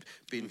vibe,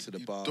 been to the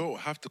bar. You don't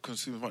have to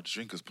consume as much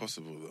drink as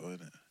possible, though,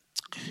 innit?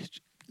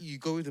 You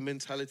go with the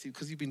mentality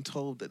because you've been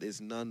told that there's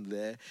none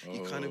there.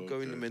 You kind of go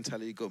in the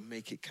mentality, you got to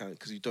make it count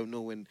because you don't know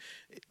when.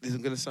 This is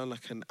going to sound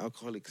like an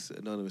Alcoholics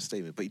Anonymous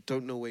statement, but you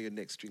don't know where your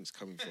next drink's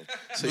coming from.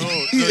 So no,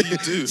 you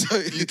do.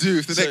 You do.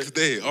 It's the next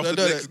day after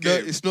the next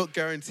game. No, it's not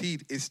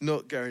guaranteed. It's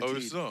not guaranteed. Oh,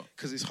 it's not?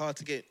 Because it's hard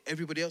to get.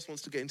 Everybody else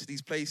wants to get into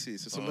these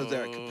places, so sometimes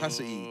they're at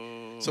capacity.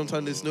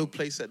 Sometimes there's no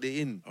place that they're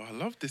in. Oh, I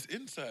love this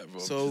insight, bro.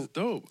 So this is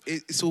dope.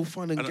 It's all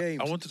fun and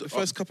games. I wanted to, the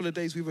first couple of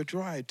days we were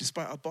dry,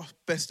 despite our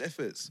best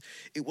efforts.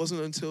 It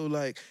wasn't until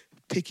like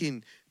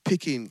picking,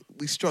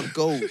 we struck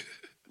gold.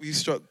 We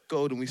struck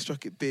gold and we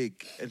struck it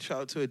big. And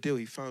shout out to Adil,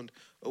 he found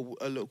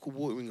a local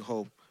watering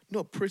hole.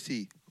 Not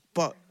pretty,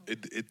 but it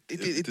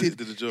did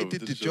the job. It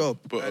did the job.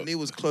 But, and it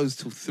was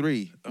closed till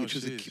 3, which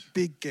was a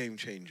big game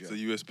changer. It's a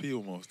USP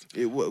almost.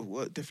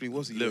 It definitely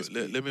was a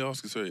USP. Let me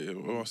ask you, sorry,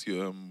 I'll ask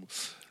you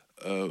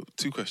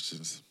 2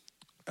 questions,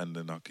 and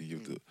then I can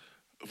give the.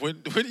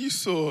 When you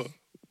saw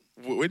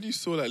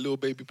that little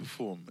baby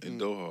perform in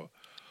Doha,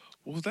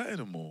 was that in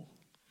a mall?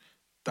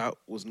 That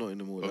was not in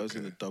the mall. That was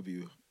in the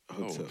W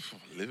Hotel. Oh,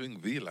 living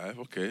the life.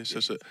 Okay,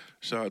 shout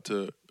out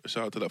to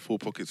that 4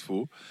 pockets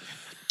full.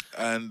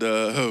 And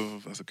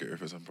that's a great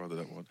reference. I'm proud of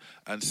that one.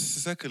 And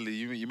secondly,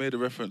 you made a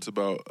reference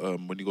about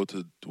when you go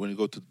to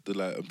the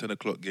like 10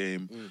 o'clock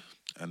game,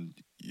 and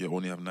you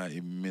only have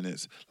 90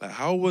 minutes. Like,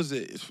 how was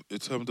it in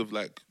terms of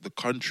like the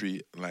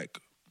country? Like,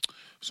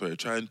 sorry,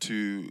 trying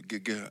to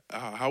get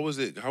how was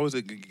it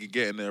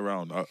getting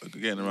around?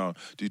 Getting around?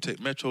 Do you take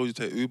metro? Do you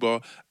take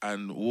Uber?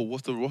 And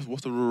what's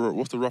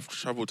the rough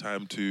travel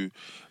time to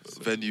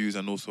venues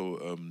and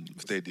also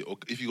stadium? Or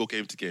if you go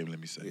game to game, let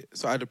me say. Yeah,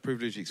 so I had a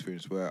privileged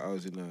experience where I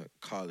was in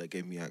a car that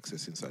gave me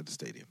access inside the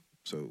stadium.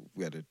 So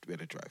we had a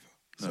driver.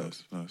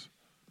 Nice.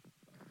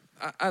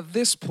 At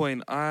this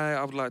point,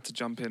 I would like to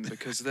jump in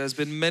because there's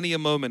been many a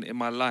moment in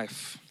my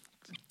life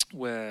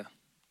where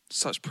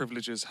such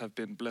privileges have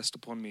been blessed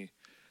upon me.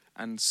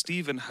 And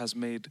Stephen has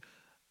made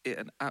it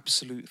an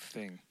absolute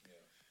thing. Yeah.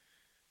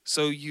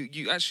 So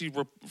you actually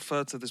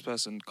refer to this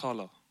person,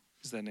 Carla,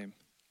 is their name.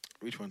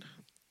 Which one?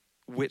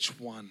 Which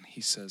one,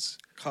 he says.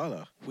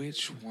 Carla?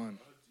 Which one?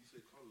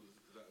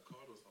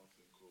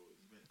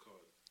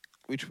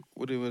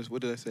 What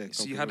did I say?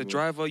 So you had a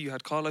driver, you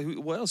had Carla.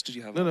 What else did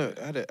you have? No.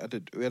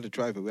 We had a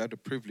driver. We had the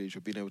privilege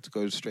of being able to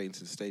go straight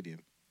into the stadium.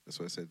 That's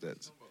why I said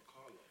that.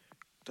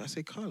 Did I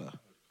say Carla?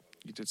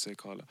 You did say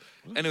Carla.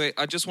 Anyway,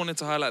 I just wanted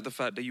to highlight the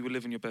fact that you were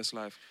living your best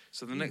life.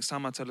 So the next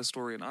time I tell a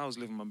story and I was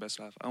living my best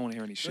life, I don't want to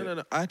hear any shit.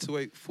 No. I had to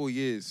wait 4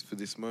 years for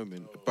this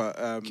moment. But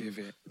give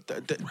it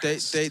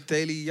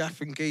daily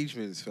yaff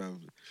engagements,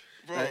 fam.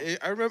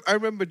 I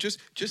remember just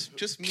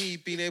me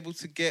being able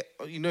to get,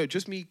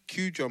 just me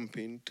queue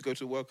jumping to go to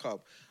the World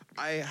Cup.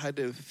 I had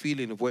a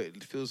feeling of what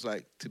it feels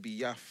like to be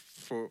yaff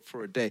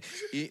for a day.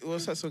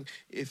 What's that song?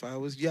 If I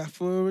was yaff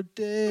for a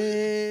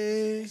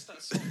day. What's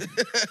that song?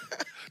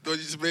 Don't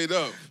you just made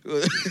up?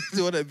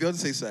 The one that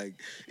Beyonce sang.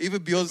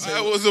 Even Beyonce.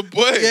 I was a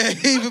boy. Yeah,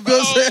 even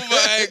Beyonce. Oh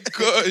my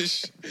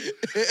gosh.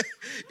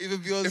 Even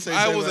Beyonce. If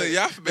I was a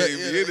yaff baby,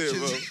 innit,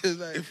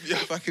 bro? Like,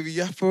 if I could be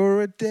yaff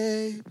for a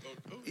day.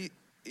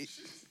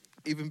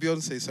 Even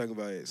Beyonce sang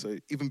about it. So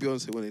even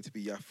Beyonce wanted to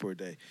be yaff for a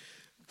day.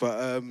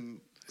 But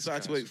So I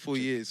had to wait 4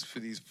 years for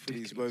these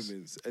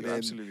moments, and then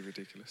absolutely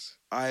ridiculous.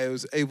 I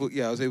was able.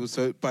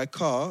 So by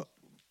car,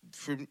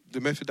 from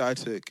the method I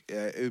took,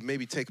 it would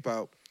maybe take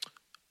about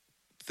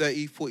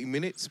 30, 40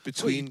 minutes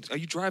between. Are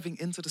you driving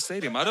into the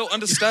stadium? I don't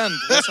understand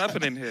what's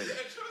happening here.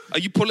 Are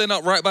you pulling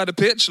up right by the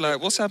pitch?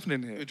 Like, what's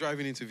happening here? We're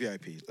driving into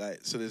VIP.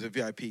 So there's a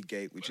VIP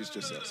gate, which is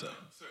just outside.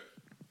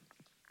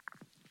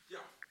 Yeah,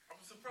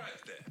 I'm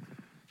surprised there.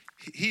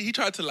 He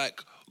tried to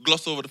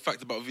gloss over the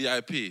fact about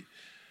VIP.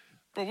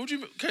 Bro,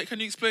 can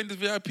you explain this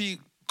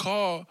VIP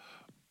car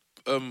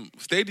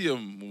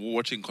stadium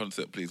watching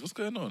concept, please? What's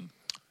going on?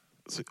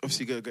 So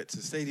obviously you got to get to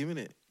the stadium,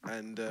 innit?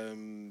 And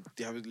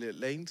you have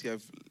lanes, you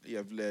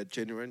have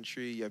general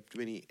entry, you have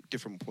many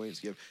different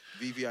points. You have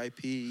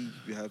VVIP,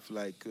 you have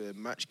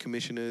match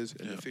commissioners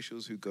and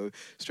officials who go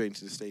straight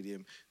into the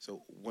stadium.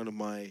 So one of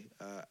my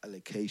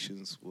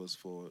allocations was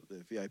for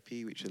the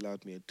VIP, which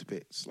allowed me to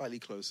be slightly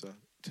closer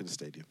to the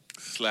stadium.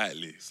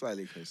 Slightly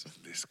closer.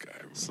 This guy.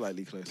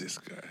 Slightly closer. This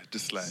guy.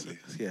 Just slightly.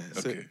 Yeah.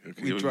 Okay.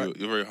 You're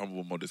very humble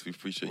and modest. We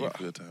appreciate you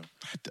for your time.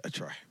 I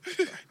try.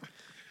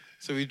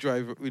 So we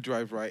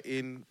drive right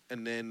in,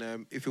 and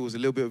then if it was a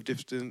little bit of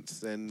distance,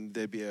 then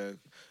there'd be a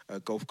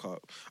golf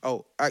cart.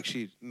 Oh,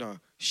 actually, no.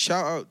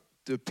 Shout out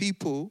the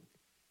people.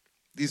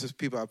 These are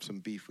people I have some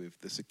beef with.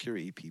 The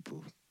security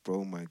people.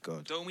 Bro, oh my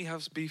God. Don't we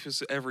have beef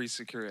with every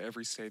security,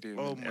 every stadium,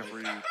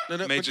 every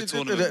no, major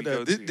tournament we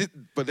go to?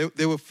 But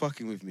they were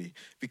fucking with me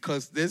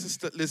because there's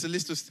a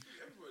list of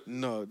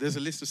there's a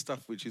list of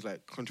stuff which is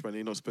like contraband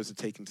you're not supposed to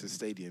take into the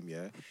stadium.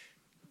 Yeah.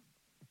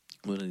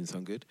 Well, that didn't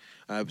sound good.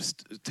 I was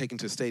taken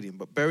to a stadium,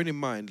 but bearing in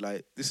mind,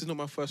 this is not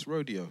my first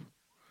rodeo,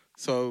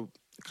 so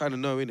I kind of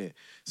know, innit?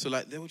 So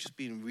they were just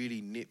being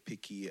really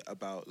nitpicky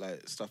about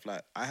stuff.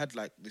 I had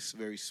this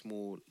very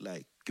small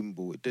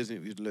gimbal. It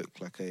doesn't even look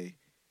like a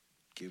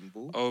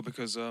gimbal. Oh,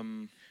 because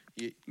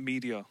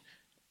media.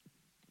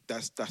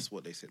 That's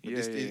what they said. But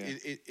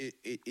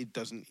it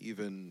doesn't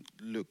even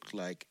look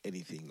like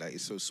anything.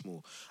 It's so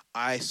small.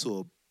 I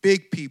saw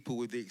big people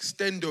with the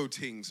extendo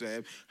things.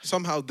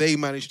 Somehow they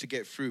managed to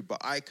get through, but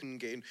I couldn't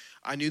get in.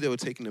 I knew they were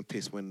taking a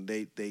piss when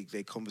they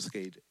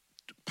confiscated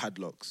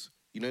padlocks.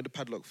 You know the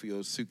padlock for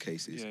your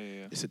suitcases?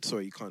 Yeah. They said,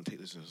 sorry, you can't take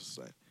this. I was just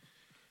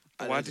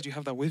why did you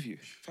have that with you?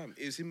 Fam,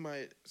 it was in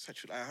my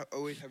satchel. I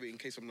always have it in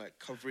case I'm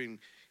covering.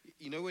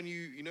 In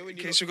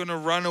case you're gonna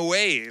run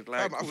away.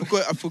 Fam,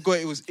 I forgot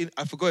it was in.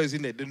 I forgot it was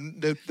in there.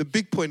 The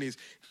big point is,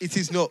 it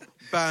is not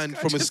banned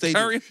from a stadium.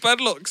 Carrying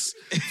padlocks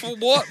for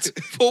what?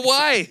 For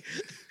why?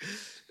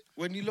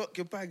 When you lock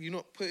your bag, you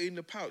not put it in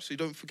the pouch so you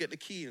don't forget the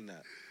key in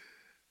that.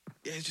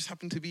 Yeah, it just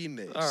happened to be in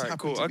there. All right,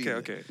 cool.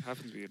 Okay.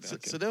 Happened to be in there.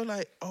 So they were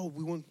like, "Oh,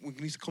 we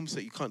need to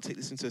compensate. You can't take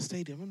this into a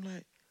stadium." I'm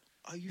like,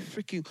 "Are you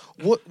freaking?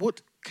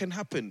 What can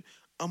happen?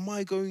 Am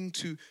I going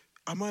to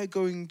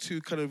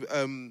kind of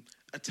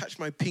attach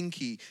my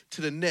pinky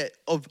to the net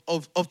of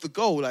the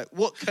goal?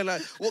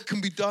 What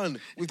can be done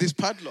with this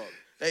padlock?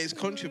 That is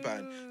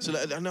contraband." So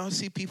and I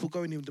see people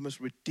going in with the most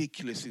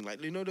ridiculous thing,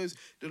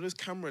 those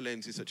camera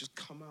lenses that just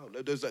come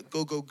out, those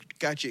go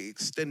gadget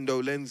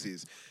extendo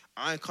lenses.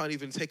 I can't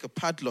even take a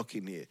padlock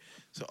in here.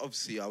 So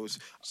obviously I was.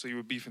 So you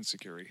were beefing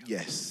security?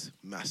 Yes,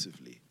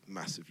 massively.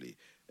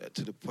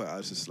 To the point I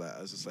was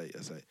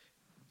like,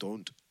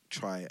 don't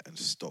try and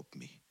stop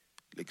me.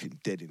 Looking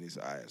dead in his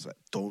eye. I was like,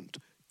 don't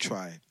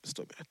try and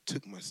stop me. I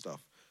took my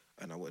stuff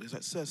and I went. He's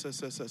like, sir. I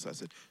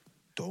said,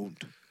 don't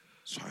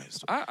try and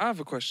stop me. I have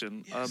a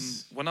question.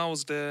 Yes. When I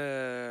was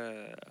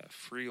there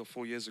 3 or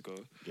 4 years ago,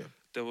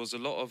 there was a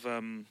lot of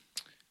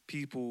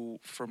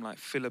people from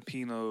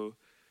Filipino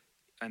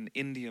and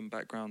Indian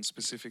background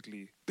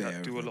specifically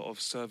that do a lot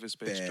of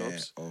service-based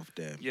jobs. Of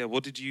them. Yeah,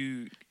 what did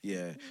you...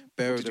 Yeah,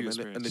 bare of them.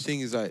 And the thing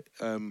is,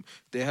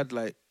 they had,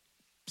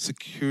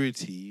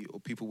 security or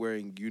people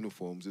wearing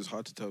uniforms. It's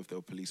hard to tell if they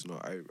were police or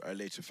not. I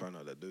later found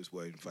out that those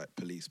were, in fact,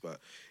 police. But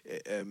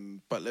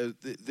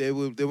they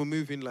were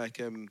moving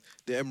the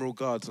Emerald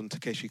Guards on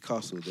Takeshi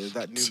Castle. There's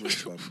that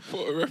numerous one.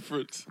 What a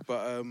reference.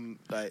 But,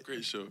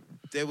 great show.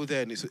 They were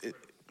there, and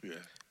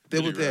they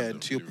were there,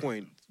 and to your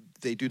point,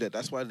 they do that.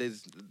 That's why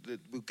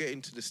we'll get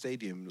into the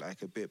stadium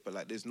a bit,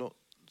 but there's not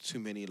too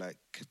many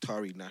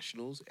Qatari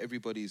nationals.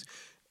 Everybody's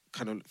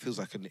kind of feels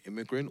like an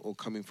immigrant or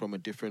coming from a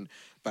different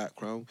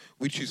background,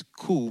 which is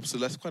cool. So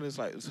that's kind of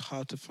it's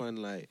hard to find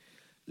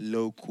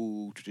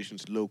local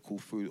traditions, local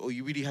food, or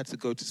you really had to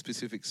go to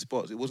specific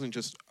spots. It wasn't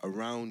just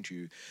around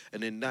you.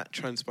 And then that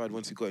transpired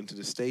once you got into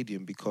the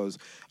stadium, because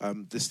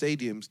the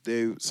stadiums,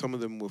 some of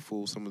them were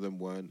full, some of them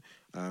weren't.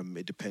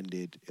 It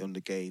depended on the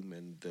game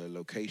and the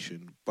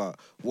location. But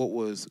what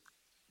was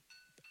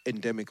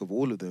endemic of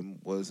all of them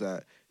was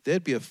that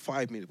there'd be a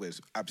 5 minute where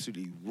it's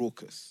absolutely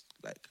raucous,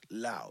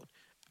 loud.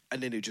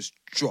 And then it just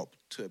dropped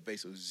to a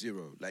base of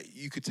 0.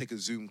 You could take a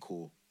Zoom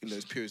call in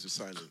those periods of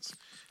silence.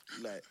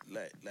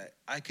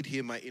 I could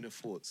hear my inner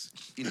thoughts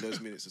in those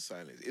minutes of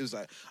silence. It was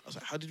I was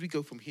like, how did we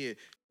go from here?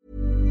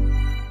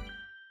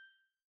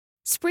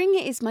 Spring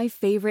is my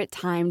favorite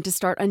time to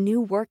start a new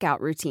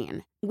workout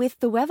routine. With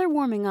the weather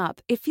warming up,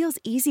 it feels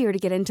easier to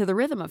get into the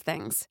rhythm of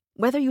things.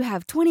 Whether you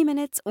have 20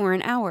 minutes or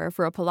an hour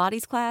for a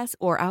Pilates class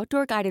or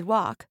outdoor guided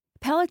walk,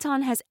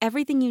 Peloton has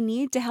everything you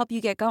need to help you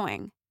get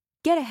going.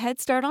 Get a head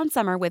start on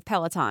summer with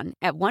Peloton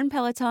at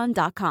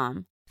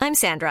onepeloton.com. I'm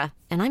Sandra,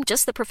 and I'm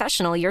just the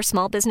professional your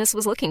small business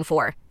was looking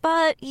for.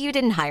 But you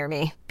didn't hire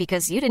me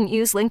because you didn't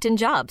use LinkedIn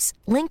Jobs.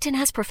 LinkedIn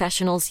has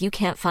professionals you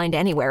can't find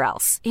anywhere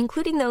else,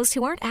 including those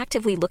who aren't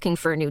actively looking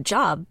for a new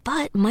job,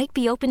 but might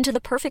be open to the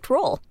perfect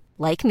role,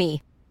 like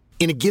me.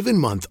 In a given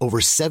month, over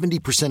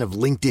 70% of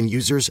LinkedIn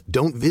users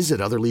don't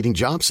visit other leading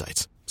job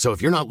sites. So if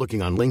you're not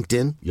looking on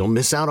LinkedIn, you'll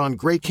miss out on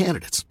great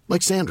candidates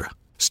like Sandra.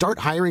 Start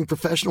hiring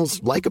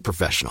professionals like a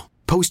professional.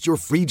 Post your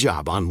free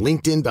job on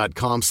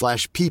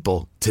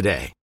linkedin.com/people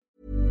today.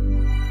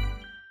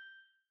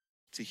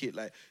 To hit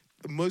like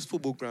most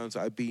football grounds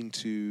that I've been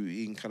to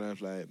in kind of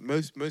like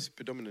most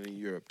predominantly in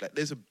Europe, like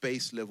there's a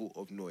base level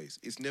of noise.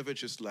 It's never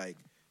just like,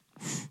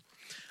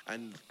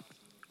 and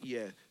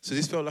yeah. So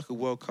this felt like a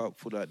World Cup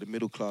for like the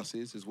middle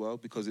classes as well,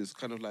 because it's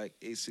kind of like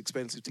it's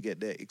expensive to get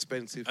there,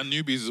 expensive And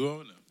newbies as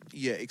well, isn't it?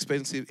 Yeah,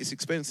 expensive. It's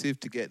expensive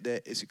to get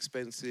there. It's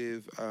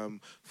expensive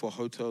for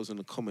hotels and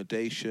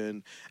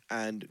accommodation.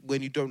 And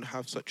when you don't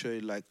have such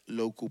a like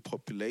local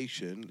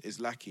population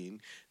is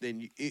lacking,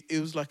 then it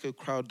was like a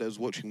crowd that was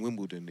watching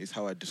Wimbledon. Is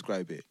how I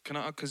describe it. Can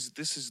I? Because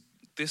this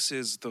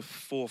is the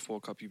fourth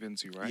World Cup you've been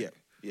to, right?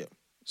 Yeah.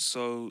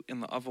 So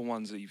in the other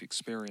ones that you've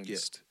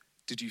experienced,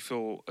 did you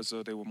feel as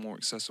though they were more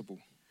accessible?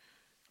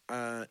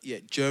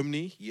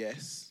 Germany,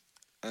 yes.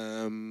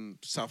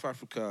 South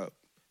Africa,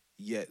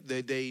 yeah.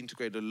 They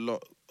integrate a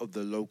lot of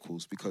the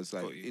locals because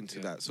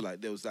that. So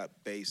like there was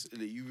that base.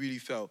 You really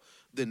felt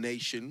the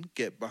nation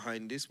get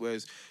behind this.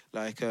 Whereas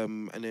like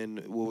and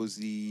then what was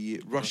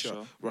the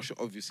Russia? Russia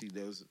obviously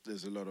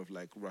there's a lot of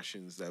like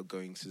Russians that are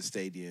going to the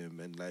stadium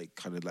and like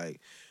kind of like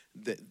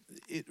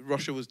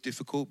Russia was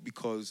difficult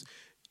because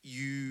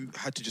you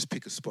had to just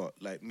pick a spot.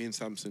 Like me and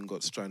Samson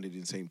got stranded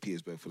in St.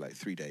 Petersburg for like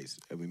 3 days,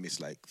 and we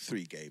missed like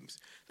 3 games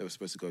that we're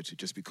supposed to go to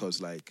just because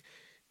like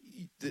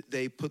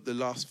they put the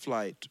last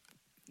flight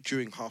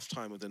during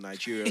halftime of the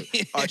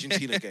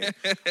Nigeria-Argentina game.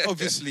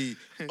 Obviously,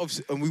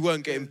 and we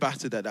weren't getting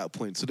battered at that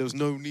point, so there was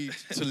no need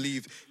to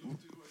leave.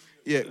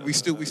 Yeah, we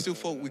still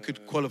thought we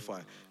could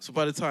qualify. So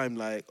by the time,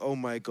 like, oh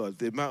my God,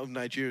 the amount of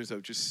Nigerians that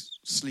were just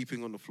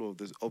sleeping on the floor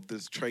of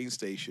this train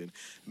station.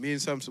 Me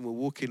and Samson were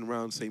walking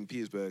around St.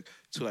 Petersburg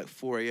till like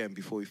 4 a.m.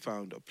 before we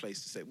found a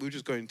place to stay. We were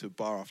just going to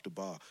bar after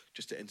bar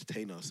just to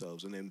entertain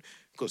ourselves, and then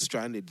got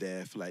stranded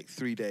there for like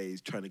 3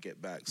 days trying to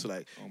get back. So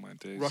like, oh my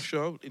days.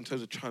 Russia, in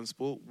terms of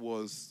transport,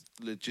 was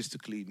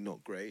logistically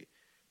not great.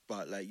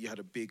 But like you had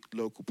a big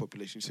local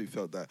population, so you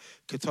felt that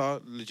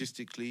Qatar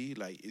logistically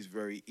like is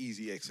very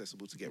easy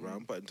accessible to get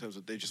around. But in terms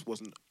of there just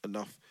wasn't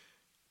enough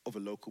of a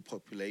local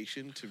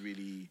population to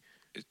really.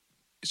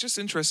 It's just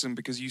interesting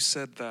because you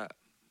said that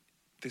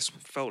this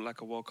felt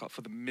like a World Cup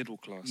for the middle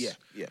class.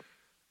 Yeah.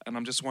 And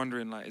I'm just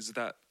wondering, like, is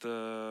that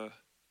the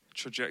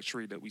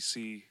trajectory that we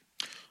see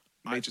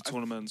major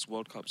tournaments,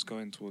 World Cups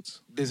going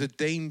towards? There's a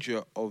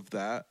danger of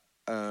that,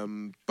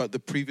 but the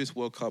previous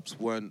World Cups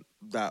weren't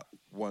that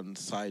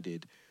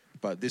one-sided.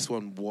 But this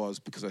one was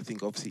because I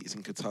think obviously it's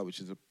in Qatar, which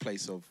is a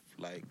place of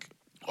like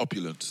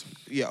opulence.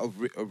 Yeah,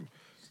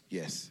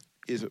 yes,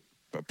 it's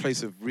a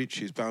place of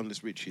riches,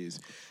 boundless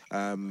riches,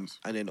 and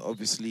then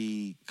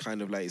obviously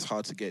kind of like it's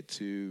hard to get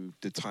to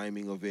the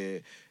timing of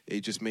it.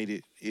 It just made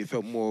it. It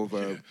felt more of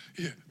a.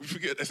 Yeah. We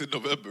forget that's in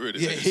November.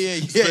 Isn't Yeah.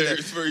 it?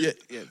 It's very.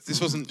 This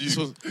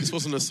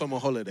wasn't a summer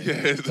holiday.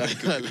 Yeah,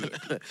 exactly.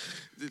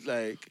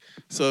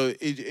 So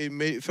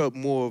it felt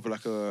more of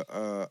like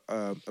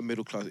a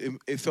middle class.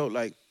 It felt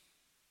like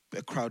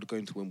a crowd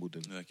going to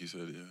Wimbledon, like you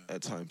said, yeah.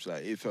 At times,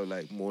 like it felt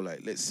like more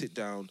like let's sit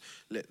down,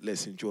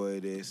 let's enjoy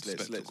this,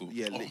 spectacle.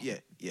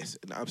 Yes,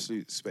 an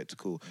absolute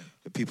spectacle.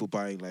 Yeah. People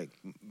buying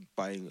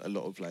a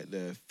lot of like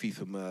the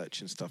FIFA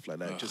merch and stuff like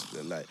that. Just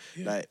like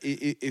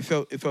it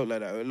felt like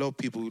that. A lot of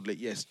people, like,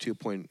 yes, to your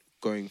point,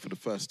 going for the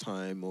first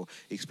time or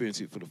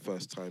experiencing it for the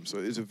first time. So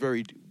it was a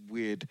very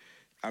weird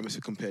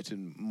atmosphere compared to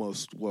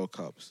most World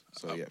Cups.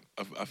 So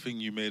I think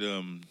you made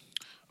a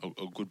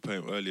good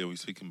point earlier. We were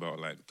speaking about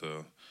like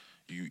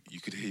you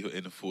could hear your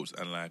inner thoughts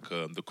and like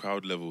the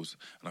crowd levels.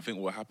 And I think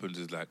what happens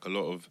is like a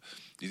lot of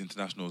these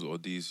internationals or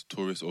these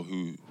tourists or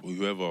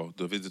whoever,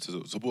 the visitors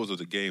or supporters of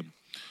the game,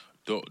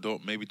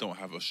 don't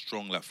have a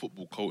strong like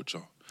football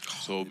culture.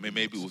 So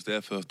maybe it was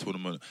their first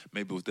tournament,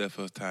 maybe it was their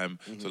first time.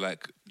 So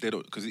like they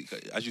don't, because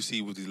as you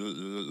see with these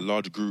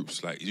large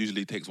groups, like it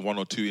usually takes 1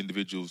 or 2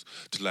 individuals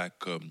to like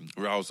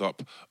rouse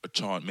up a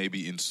chant,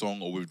 maybe in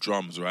song or with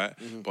drums, right?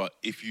 But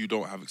if you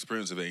don't have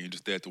experience of it and you're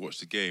just there to watch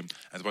the game,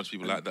 and there's a bunch of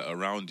people like that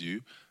around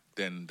you,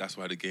 then that's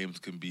why the games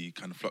can be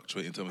kind of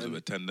fluctuate in terms of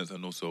attendance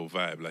and also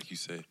vibe, like you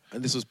say.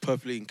 And this was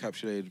perfectly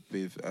encapsulated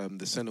with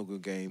the Senegal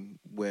game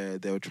where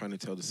they were trying to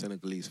tell the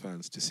Senegalese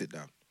fans to sit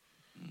down.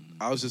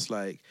 I was just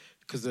like,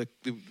 because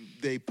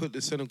they put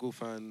the Senegal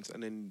fans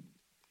and then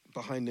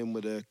behind them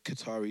were the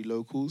Qatari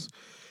locals,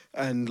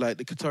 and like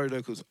the Qatari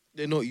locals,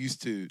 they're not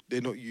used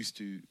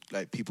to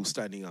like people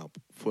standing up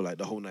for like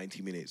the whole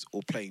 90 minutes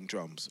or playing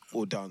drums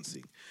or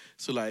dancing.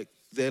 So like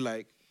they're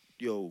like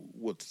yo,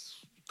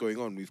 what's going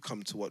on? We've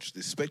come to watch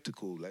this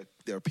spectacle. Like,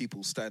 there are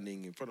people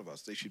standing in front of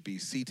us. They should be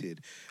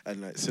seated.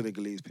 And like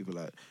Senegalese people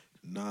are like,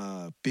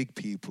 nah, big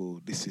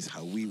people, this is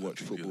how we watch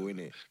football,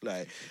 innit?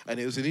 Like, and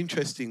it was an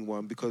interesting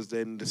one because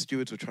then the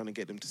stewards were trying to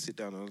get them to sit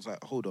down. And I was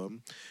like, hold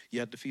on. You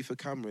had the FIFA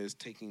cameras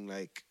taking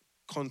like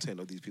content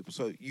of these people.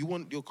 So you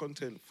want your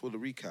content for the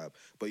recap,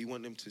 but you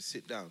want them to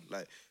sit down.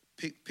 Like,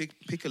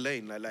 pick a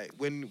lane. Like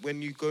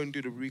when you go and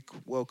do the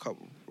World Cup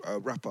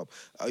wrap up,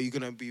 are you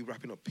gonna be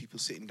wrapping up people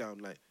sitting down?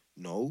 Like,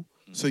 no.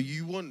 So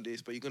you want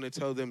this, but you're gonna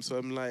tell them. So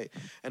I'm like,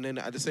 and then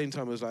at the same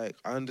time, I was like,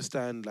 I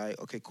understand. Like,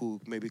 okay, cool.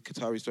 Maybe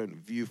Qataris don't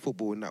view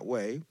football in that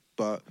way,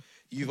 but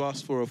you've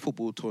asked for a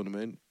football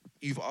tournament.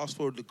 You've asked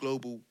for the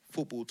global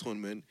football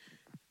tournament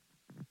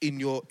in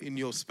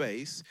your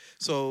space.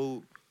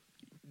 So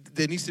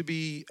there needs to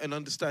be an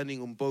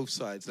understanding on both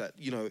sides that,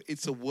 you know,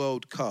 it's a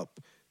World Cup.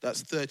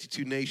 That's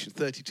 32 nations,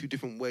 32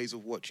 different ways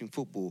of watching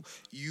football.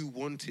 You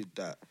wanted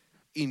that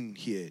in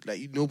here.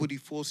 Like, nobody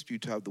forced you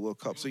to have the World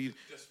Cup. So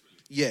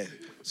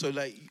so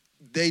like,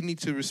 they need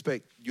to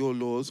respect your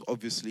laws,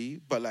 obviously.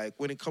 But like,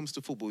 when it comes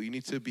to football, you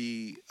need to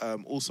be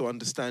also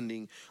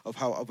understanding of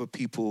how other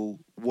people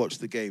watch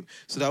the game.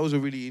 So that was a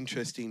really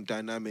interesting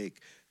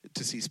dynamic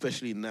to see,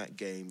 especially in that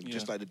game,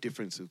 just like the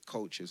difference of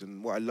cultures.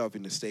 And what I love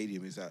in the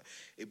stadium is that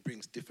it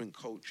brings different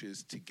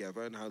cultures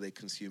together and how they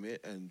consume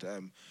it.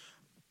 And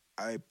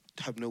I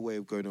have no way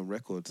of going on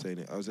record saying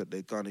it. I was at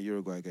the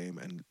Ghana-Uruguay game,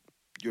 and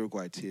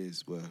Uruguay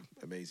tears were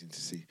amazing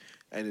to see.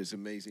 And it was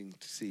amazing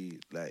to see,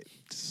 like,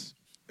 it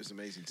was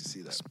amazing to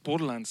see that. It's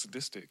borderline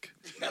sadistic.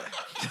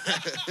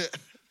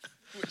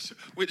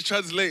 Which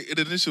translate in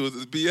initials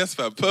as BS,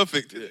 fam.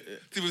 Perfect.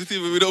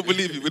 We don't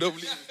believe you. We don't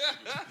believe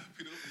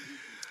you.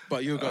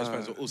 But Uruguay's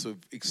fans are also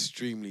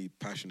extremely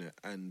passionate,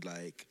 and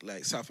like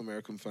South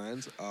American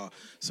fans are.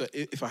 So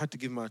if I had to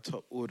give my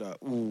top order,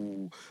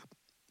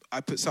 I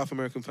put South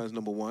American fans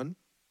number 1.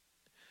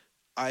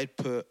 I'd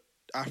put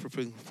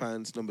African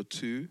fans number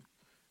 2,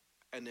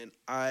 and then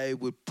I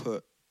would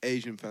put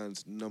Asian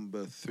fans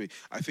number 3.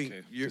 I think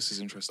this is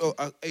interesting.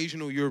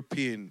 Asian or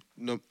European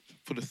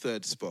for the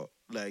 3rd spot.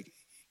 Like,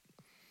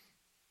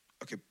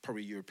 okay,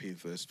 probably European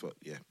first spot.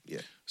 Yeah.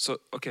 So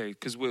okay,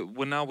 because we're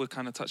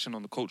kind of touching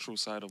on the cultural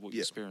side of what you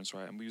experience,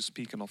 right? And we were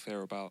speaking off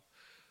air about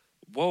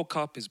World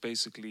Cup is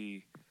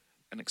basically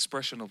an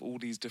expression of all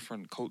these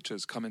different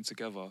cultures coming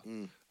together.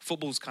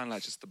 Football's kind of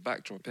like just the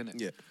backdrop, innit?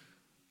 Yeah.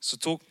 So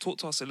talk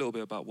to us a little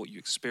bit about what you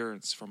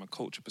experienced from a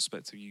culture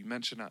perspective. You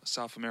mentioned that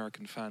South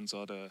American fans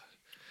are the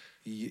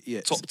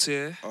top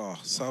tier. Oh,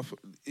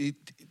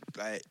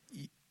 like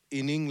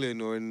in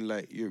England or in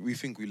like we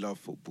think we love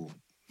football.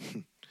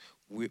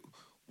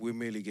 We're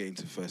merely getting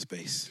to first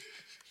base.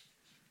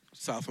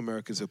 South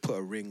Americans have put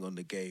a ring on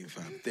the game,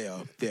 fam.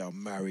 They are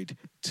married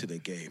to the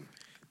game.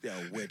 They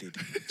are wedded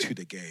to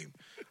the game.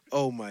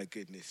 Oh my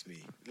goodness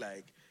me!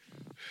 Like,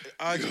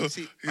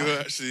 Argentina. You're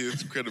actually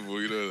incredible.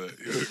 You know that.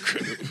 You're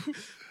incredible.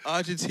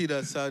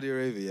 Argentina, Saudi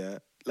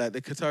Arabia. Like,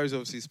 the Qataris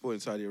obviously support in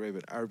Saudi Arabia,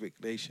 an Arabic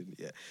nation.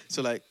 Yeah.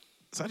 So like,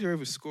 Saudi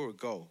Arabia score a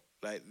goal.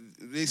 Like,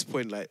 at this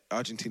point, like,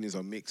 Argentinians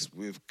are mixed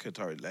with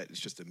Qatar. Like,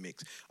 it's just a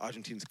mix.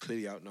 Argentinians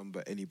clearly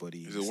outnumber anybody.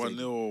 Is it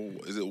 1-0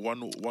 or is it 1-0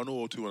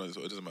 or 2-1?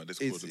 It doesn't matter.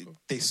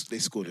 They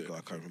scored a goal.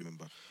 I can't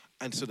remember.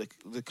 And so the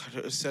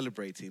Qatar is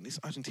celebrating. This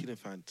Argentina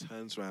fan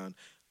turns around,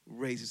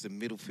 raises the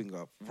middle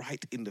finger up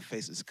right in the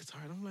face of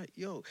Qatar, and I'm like,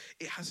 yo,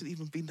 it hasn't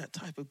even been that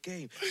type of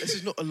game. This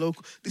is not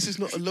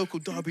a local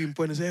derby in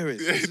Buenos Aires.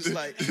 This is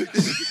like,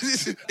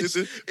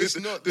 it's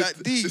not that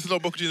deep. This is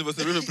not Boca Juniors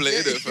versus River Plate,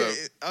 is it, fam?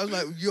 I was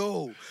like,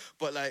 yo,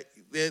 but like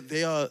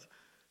they are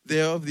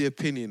of the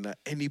opinion that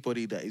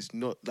anybody that is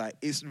not, like,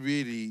 it's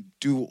really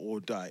do or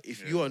die.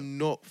 If you are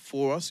not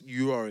for us,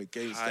 you are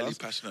against us. Highly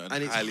passionate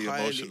and highly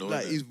emotional.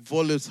 Like, it's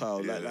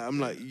volatile. Yeah, like I'm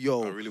like,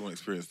 yo, I really want to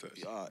experience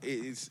that.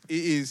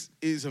 It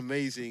is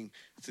amazing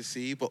to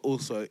see, but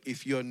also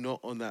if you're not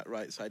on that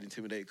right side,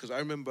 intimidated. Because I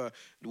remember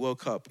the World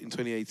Cup in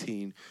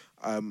 2018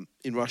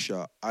 in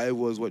Russia. I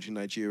was watching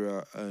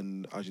Nigeria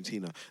and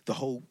Argentina. The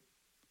whole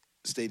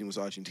stadium was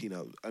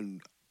Argentina,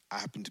 and I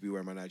happened to be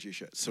wearing my Nigeria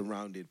shirt,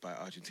 surrounded by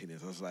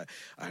Argentinians. I was like,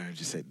 I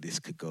just said this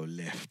could go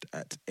left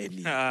at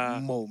any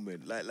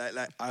moment.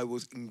 Like I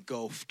was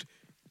engulfed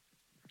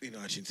in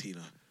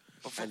Argentina.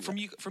 From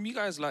you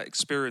guys, like,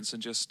 experience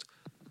and just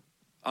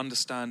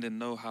understanding,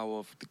 know-how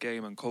of the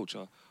game and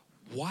culture,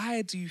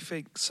 why do you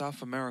think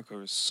South America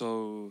is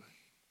so?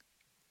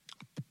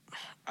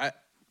 I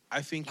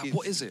think like, it's,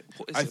 what is it?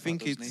 What is I it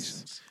think about those it's.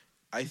 nations?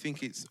 I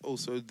think it's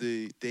also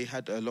they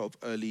had a lot of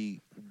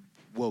early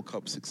World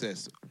Cup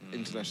success,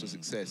 international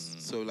success.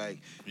 So like,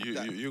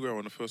 Uruguay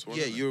won the first one.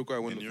 Yeah, Uruguay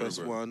won the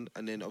first one,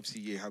 and then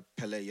obviously you have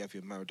Pelé, you have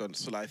your Maradona.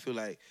 So like, I feel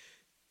like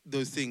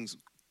those things.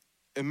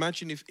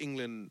 Imagine if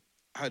England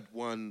had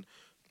won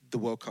the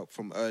World Cup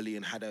from early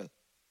and had a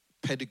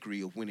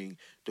pedigree of winning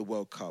the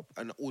World Cup,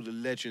 and all the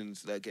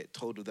legends that get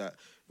told of that.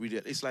 Really,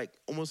 it's like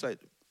almost like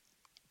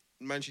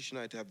Manchester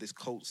United have this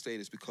cult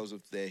status because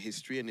of their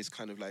history, and it's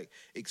kind of like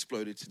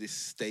exploded to this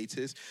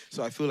status.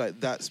 So I feel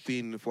like that's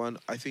been one.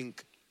 I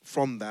think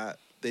from that,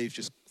 they've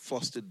just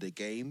fostered the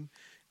game,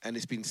 and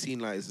it's been seen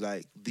like as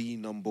like the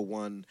number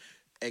one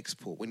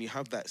export. When you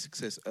have that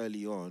success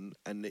early on,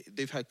 and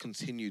they've had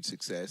continued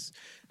success,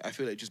 I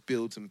feel like it just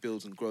builds and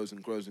builds and grows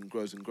and grows and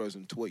grows and grows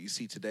into what you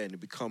see today, and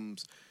it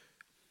becomes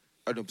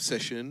an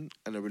obsession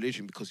and a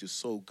religion because you're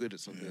so good at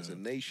something as a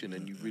nation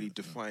and you really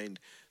defined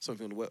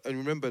something on the world. And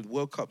remember,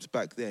 World Cups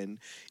back then,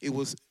 it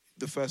was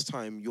the first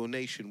time your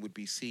nation would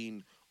be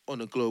seen on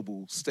a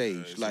global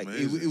stage. Like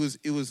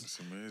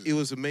it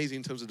was amazing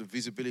in terms of the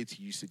visibility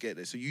you used to get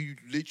there. So you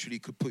literally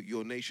could put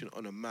your nation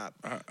on a map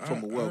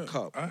from a World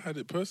Cup. I had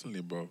it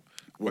personally, bro.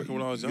 What,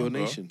 When I was younger,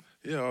 your nation?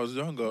 Yeah, I was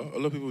younger. A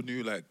lot of people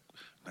knew like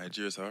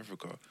Nigeria, South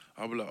Africa.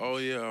 I'd be like, oh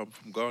yeah, I'm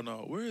from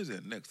Ghana. Where is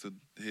it? Next to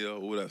here,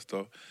 all that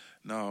stuff.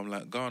 Now I'm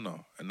like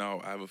Ghana, and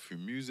now either through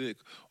music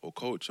or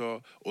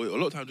culture, or a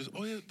lot of times just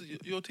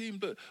your team,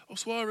 but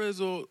Suarez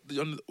or this,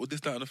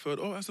 that, and the third.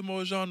 Oh,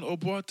 Asamoah Gyan or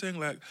Boateng.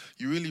 Like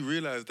you really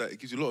realize that it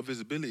gives you a lot of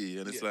visibility,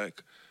 and it's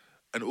like,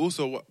 and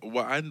also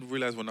what I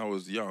realized when I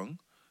was young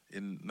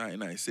in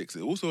 1996,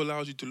 it also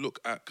allows you to look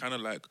at kind of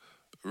like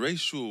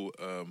racial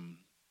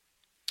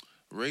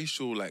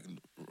like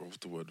what's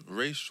the word? The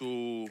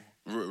racial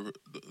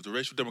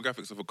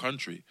demographics of a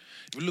country.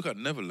 If you look at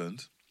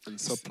Netherlands. And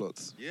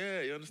subplots.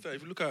 Yeah, you understand.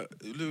 If you look at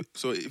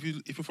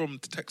if you're from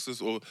Texas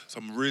or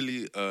some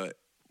really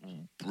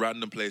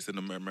random place in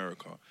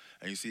America,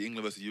 and you see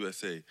England versus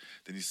USA,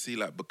 then you see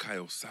like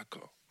Bukayo Saka,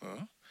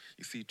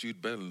 you see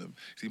Jude Bellingham,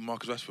 you see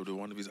Marcus Rashford with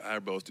one of his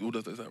eyebrows, all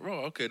those things. Like,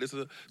 oh, okay, there's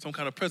some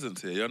kind of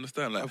presence here. You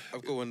understand? Like,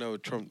 I've got one now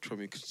with Trump to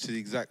the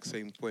exact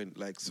same point.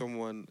 Like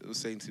someone was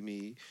saying to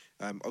me,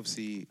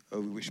 obviously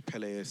we wish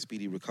Pele a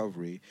speedy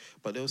recovery,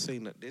 but they were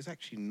saying that there's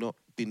actually not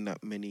been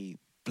that many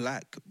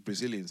black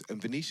Brazilians,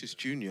 and Vinicius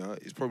Jr.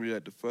 is probably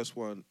like the first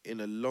one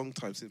in a long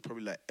time since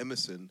probably like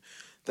Emerson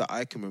that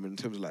I can remember in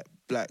terms of like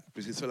black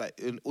Brazilians. So like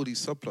in all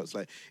these subplots,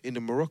 like in the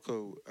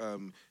Morocco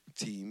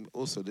team,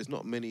 also there's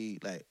not many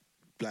like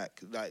black.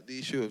 Like the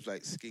issue of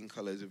like skin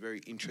color is a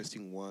very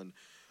interesting one.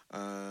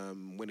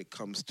 When it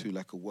comes to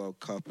like a World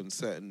Cup and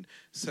certain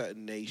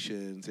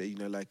nations, you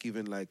know, like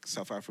even like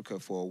South Africa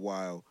for a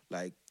while,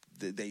 like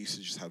they used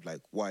to just have like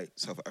white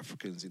South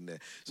Africans in there.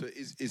 So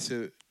it's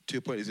to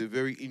your point, it's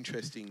very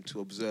interesting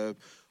to observe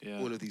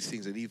all of these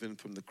things, and even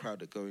from the crowd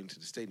that go into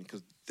the stadium,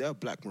 because they're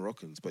black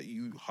Moroccans, but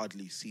you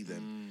hardly see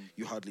them.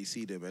 You hardly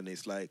see them, and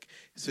it's like,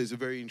 so it's a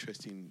very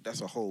interesting,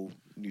 that's a whole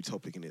new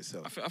topic in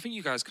itself. I think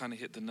you guys kind of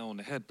hit the nail on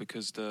the head,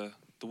 because the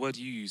word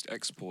you used,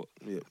 export,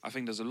 I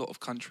think there's a lot of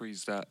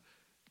countries that,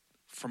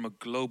 from a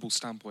global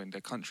standpoint,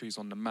 they're countries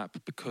on the map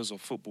because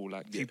of football.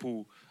 Like,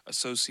 people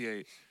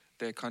associate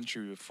their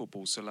country with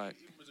football, so like...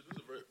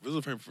 Brazil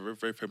is a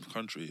very famous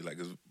country, like,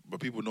 but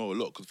people know a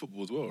lot because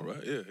football as well,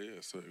 right? Yeah,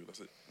 so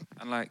that's it.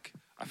 And, like,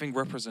 I think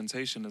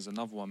representation is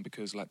another one,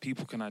 because, like,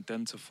 people can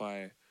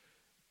identify,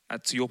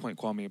 to your point,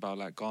 Kwame, about,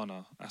 like,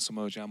 Ghana,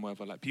 Asamoah Gyan,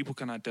 whatever, like, people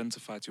can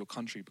identify to your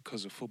country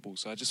because of football.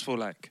 So I just feel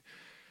like...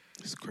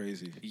 It's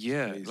crazy.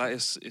 Yeah, like,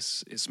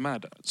 it's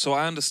mad. So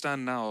I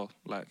understand now,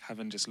 like,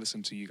 having just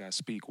listened to you guys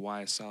speak,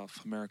 why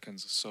South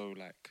Americans are so,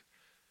 like,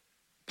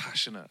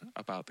 passionate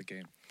about the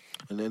game.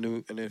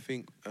 And I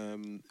think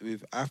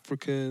with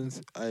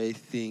Africans, I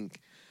think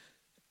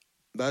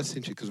that's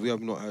interesting because we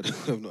have not had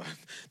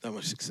that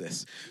much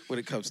success when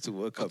it comes to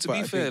World Cup. To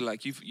be fair,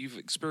 like you've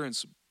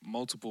experienced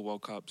multiple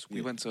World Cups.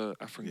 We went to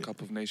African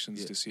Cup of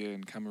Nations this year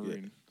in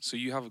Cameroon, so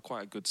you have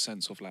quite a good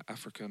sense of like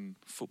African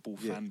football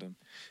fandom.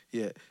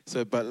 Yeah.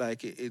 So, but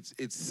like it's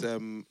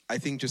I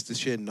think just the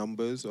sheer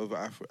numbers of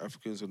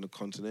Africans on the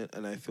continent,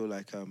 and I feel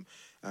like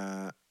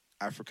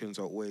Africans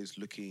are always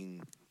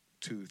looking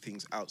to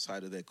things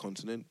outside of their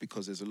continent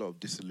because there's a lot of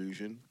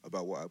disillusion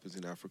about what happens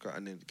in Africa.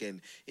 And then again,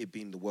 it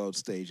being the world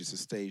stage, it's a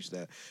stage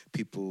that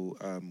people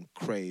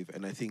crave.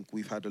 And I think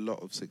we've had a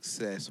lot of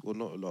success, well,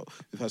 not a lot,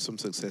 we've had some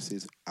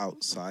successes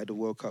outside the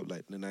World Cup,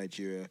 like the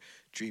Nigeria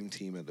Dream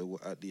Team at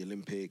the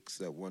Olympics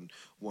that won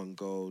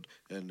gold,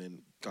 and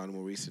then Ghana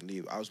more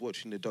recently. I was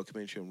watching the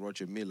documentary on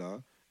Roger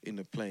Miller in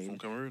the plane. From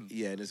Cameroon.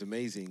 Yeah, and it's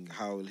amazing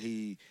how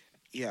he...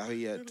 Yeah,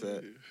 he had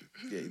the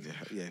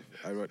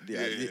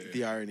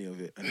irony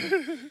of it.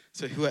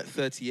 So who at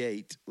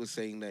 38 was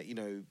saying that, you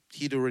know,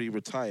 he'd already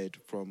retired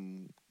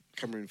from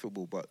Cameroon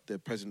football, but the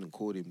president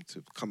called him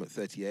to come at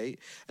 38,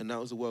 and that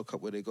was the World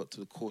Cup where they got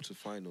to the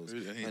quarterfinals,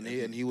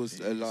 and he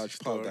was a large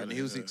part of that. And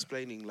he was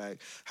explaining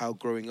like how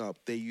growing up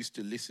they used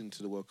to listen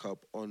to the World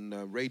Cup on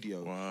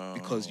radio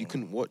because you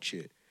couldn't watch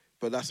it.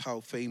 But that's how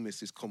famous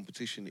this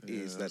competition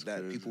is,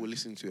 that people were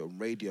listening to it on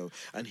radio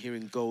and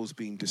hearing goals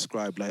being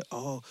described like,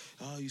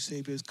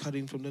 Eusebio's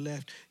cutting from the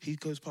left, he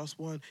goes past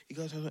one, he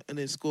goes past one, and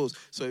then scores.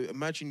 So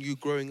imagine you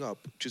growing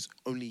up just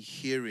only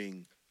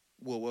hearing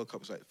World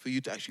Cups. Like, for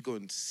you to actually go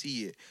and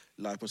see it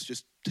live must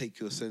just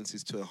take your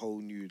senses to a whole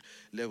new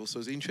level. So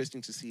it's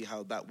interesting to see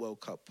how that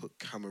World Cup put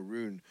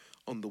Cameroon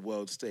on the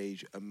world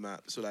stage and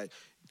map. So like,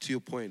 to your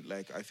point,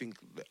 like, I think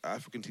the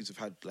African teams have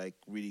had like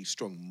really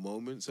strong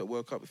moments at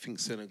World Cup. I think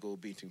Senegal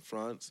beating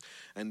France,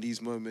 and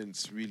these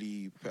moments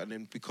really, and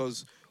then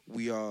because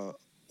we are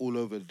all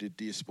over the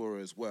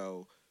diaspora as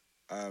well,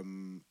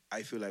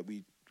 I feel like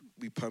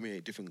we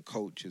permeate different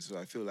cultures. So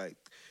I feel like,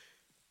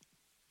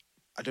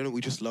 I don't know,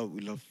 we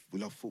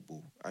love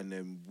football, and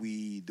then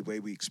the way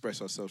we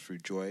express ourselves through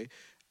joy,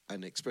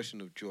 and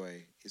expression of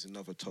joy is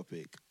another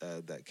topic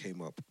that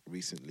came up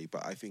recently.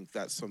 But I think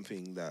that's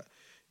something that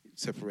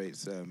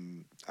separates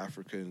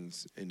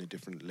Africans in a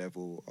different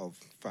level of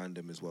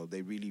fandom as well.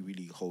 They really,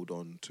 really hold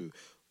on to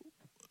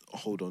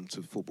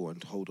football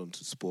and hold on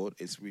to sport.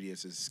 It's really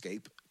as an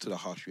escape to the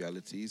harsh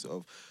realities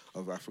of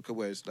Africa.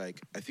 Whereas,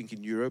 like, I think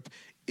in Europe,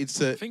 I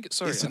think it's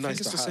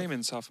the same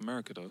in South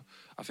America, though.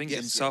 I think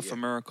in South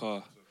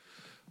America,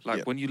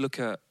 like when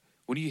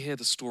you hear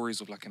the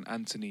stories of like an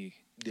Anthony,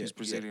 who's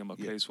Brazilian but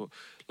plays for,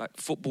 like,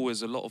 football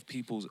is a lot of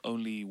people's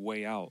only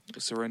way out.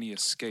 It's their only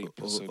escape,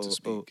 so to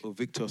speak. Or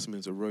Victor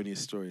Osimhen's erroneous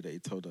story that he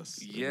told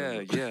us.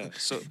 Yeah.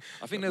 So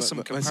I think there's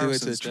some comparisons.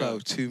 comparisons went to a trial there.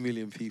 of 2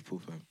 million people,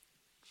 fam.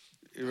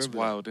 It's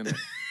wild, isn't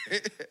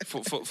it?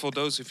 for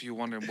those of you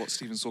wondering what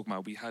Stephen's talking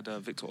about, we had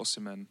Victor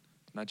Osimhen,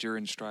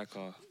 Nigerian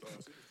striker,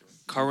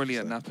 currently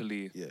at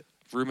Napoli,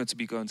 rumoured to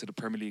be going to the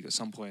Premier League at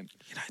some point.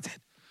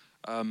 United.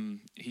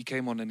 He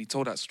came on and he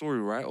told that story,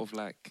 right, of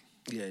like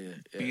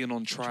being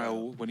on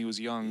trial when he was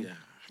young. Yeah.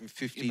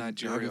 15,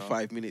 having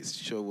 5 minutes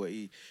to show what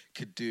he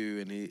could do,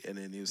 and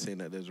then he was saying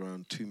that there's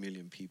around 2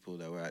 million people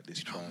that were at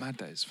this trial. How mad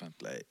that is, fam.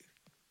 Like,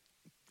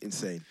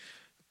 insane.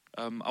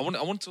 I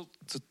want to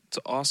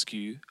ask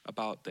you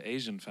about the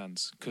Asian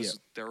fans, because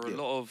there are a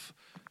lot of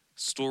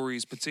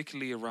stories,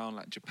 particularly around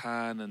like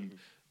Japan and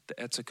the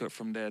etiquette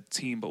from their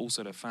team, but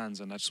also their fans.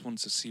 And I just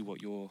wanted to see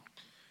what you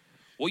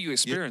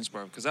experienced,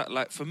 bro. Because that,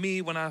 like, for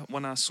me, when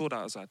I saw that,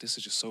 I was like, this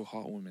is just so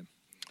heartwarming.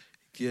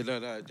 Yeah,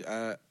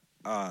 no.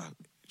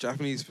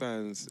 Japanese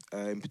fans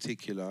in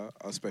particular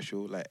are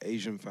special. Like,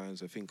 Asian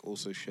fans, I think,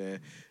 also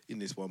share in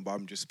this one. But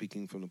I'm just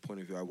speaking from the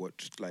point of view, I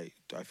watched, like,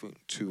 I think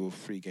 2 or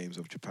 3 games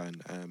of Japan.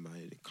 I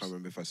can't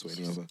remember if I saw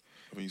any other.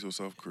 I mean, you saw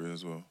South Korea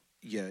as well.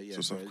 Yeah. So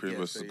South Korea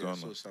versus Ghana. I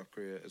saw South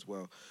Korea as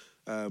well.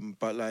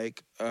 But,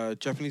 like,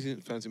 Japanese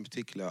fans in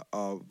particular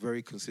are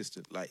very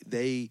consistent. Like,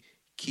 they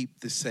keep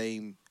the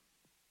same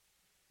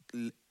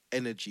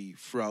energy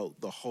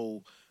throughout the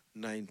whole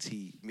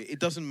 90. It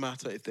doesn't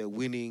matter if they're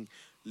winning,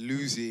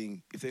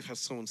 losing, if they've had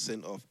someone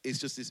sent off. It's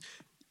just this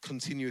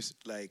continuous,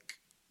 like,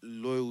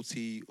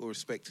 loyalty or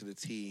respect to the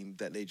team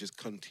that they just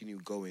continue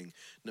going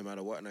no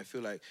matter what. And I feel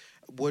like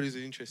what is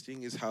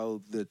interesting is how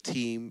the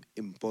team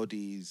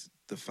embodies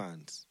the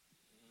fans,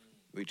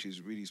 which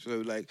is really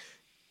so. Like,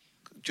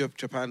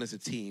 Japan as a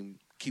team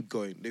keep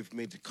going. They've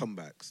made the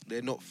comebacks.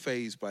 They're not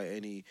fazed by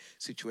any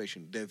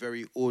situation. They're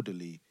very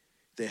orderly.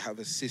 They have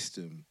a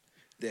system.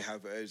 They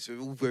have it's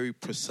all very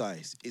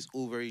precise. It's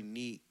all very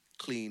neat,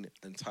 clean,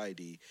 and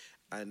tidy,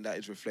 and that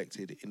is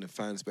reflected in the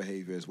fans'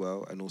 behaviour as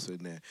well, and also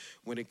in there.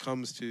 When it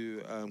comes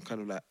to kind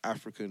of like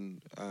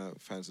African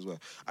fans as well,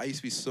 I used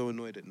to be so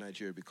annoyed at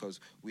Nigeria because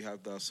we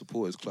have the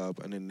supporters club,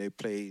 and then they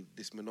play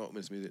this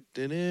monotonous music.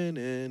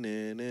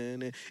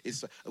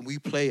 It's and we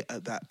play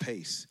at that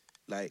pace.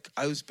 Like,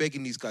 I was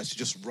begging these guys to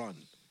just run.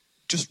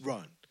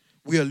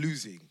 We are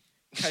losing.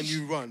 Can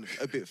you run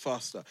a bit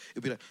faster?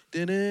 It'd be like,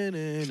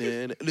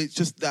 it's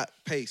just that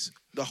pace,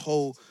 that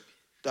whole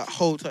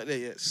time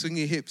there,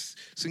 swinging hips,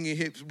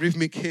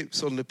 rhythmic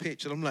hips on the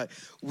pitch. And I'm like,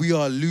 we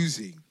are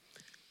losing.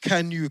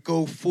 Can you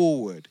go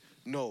forward?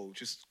 No,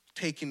 just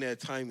taking their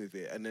time with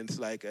it. And then it's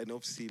like, and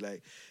obviously,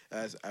 like,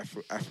 as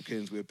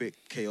Africans, we're a bit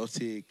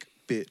chaotic,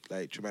 bit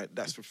like dramatic.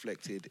 That's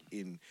reflected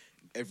in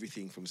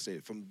everything from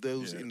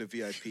those in the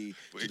VIP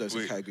to those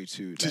in category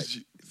 2, like,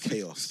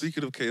 chaos.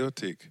 Speaking of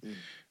chaotic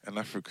and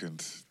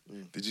Africans,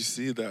 did you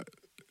see that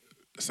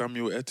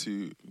Samuel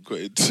Eto'o got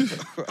into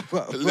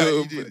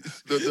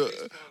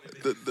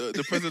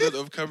the president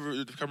of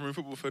Cameroon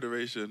Football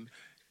Federation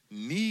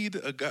need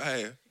a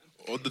guy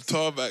on the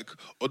tarmac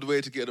on the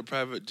way to get a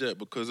private jet,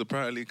 because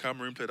apparently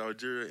Cameroon played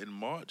Algeria in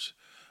March,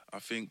 I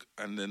think,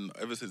 and then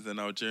ever since then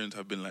Algerians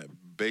have been like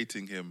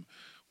baiting him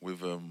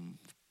with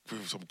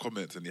some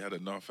comments, and he had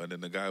enough, and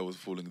then the guy was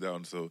falling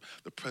down. So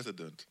the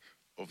president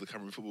of the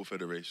Cameroon Football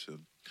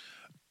Federation,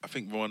 I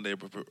think one day a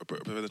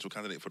presidential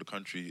candidate for the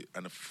country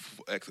and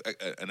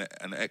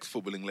an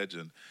ex-footballing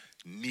legend,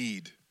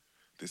 need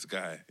this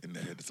guy in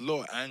their head. It's a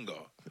lot of anger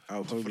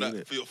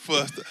for your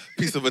first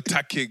piece of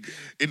attacking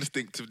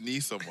instinct to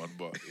knee someone.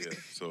 But yeah,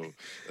 so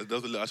I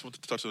just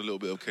wanted to touch on a little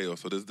bit of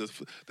chaos. So there's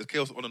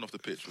chaos on and off the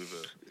pitch with.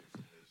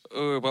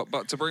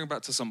 But to bring it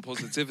back to some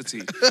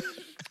positivity,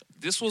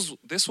 this was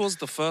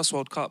the first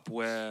World Cup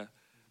where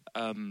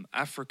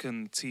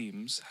African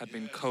teams had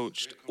been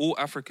coached. All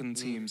African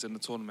teams in the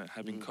tournament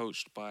had been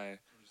coached by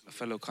a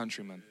fellow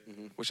countryman,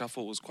 which I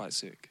thought was quite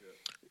sick.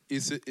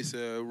 It's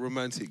a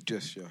romantic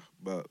gesture,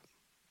 but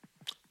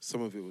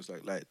some of it was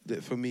like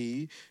for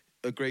me,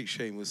 a great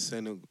shame was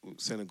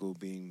Senegal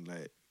being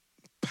like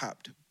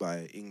papped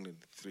by England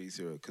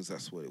 3-0, because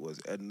that's what it was.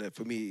 And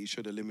for me, it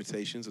showed the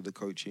limitations of the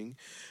coaching,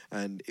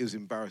 and it was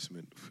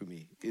embarrassment for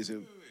me.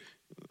 You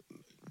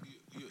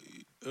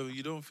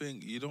don't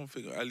think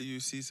Aliou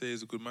Cisse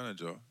is a good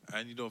manager,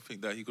 and you don't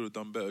think that he could have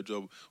done a better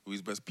job with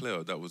his best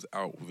player that was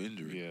out with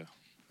injury? Yeah,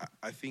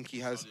 I think he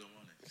has.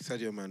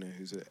 Sadio Mane,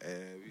 who's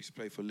used to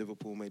play for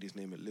Liverpool, made his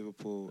name at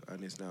Liverpool,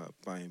 and is now at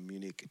Bayern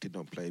Munich. Did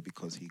not play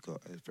because he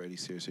got a fairly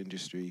serious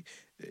injury,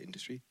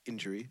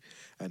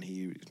 and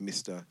he is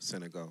Mr.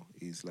 Senegal.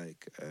 He's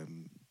like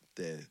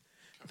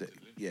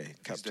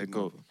captain.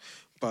 goat.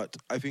 But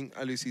I think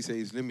Aliou Cisse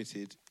is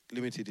limited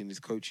in his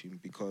coaching,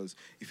 because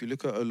if you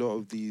look at a lot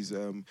of these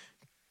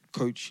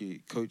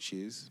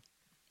coaches.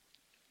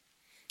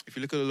 If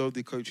you look at a lot of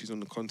the coaches on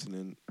the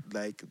continent,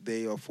 like,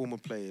 they are former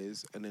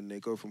players, and then they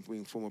go from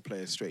being former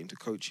players straight into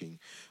coaching.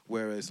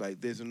 Whereas,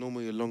 like, there's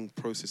normally a long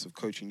process of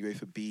coaching.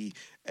 UEFA B,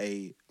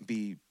 A,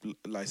 B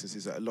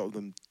licenses that a lot of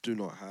them do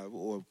not have,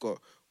 or have got,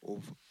 or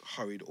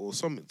hurried, or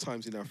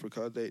sometimes in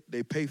Africa,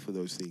 they pay for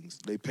those things.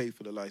 They pay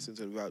for the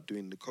license and without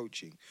doing the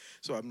coaching.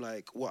 So I'm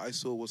like, what I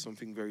saw was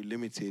something very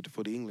limited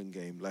for the England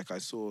game. Like, I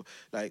saw,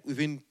 like,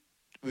 within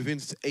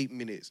 8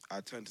 minutes, I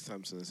turned to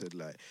Samson and said,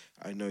 like,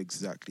 I know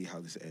exactly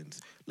how this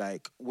ends.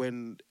 Like,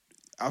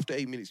 after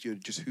 8 minutes, you're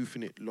just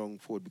hoofing it long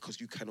forward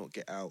because you cannot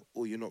get out,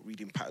 or you're not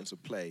reading patterns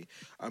of play.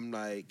 I'm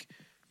like,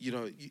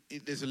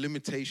 there's a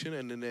limitation,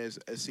 and then there's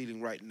a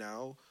ceiling right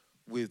now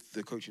with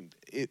the coaching.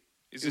 Do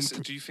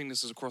you think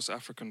this is across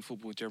African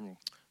football in general?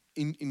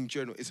 In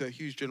general, it's a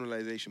huge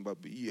generalization, but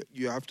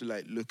you have to,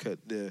 like, look at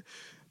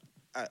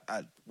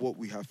at what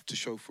we have to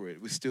show for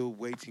it. We're still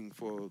waiting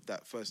for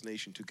that First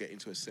Nation to get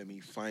into a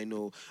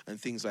semi-final and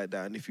things like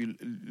that. And if you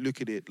look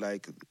at it,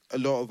 like, a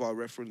lot of our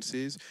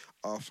references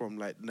are from,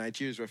 like,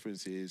 Nigeria's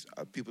references.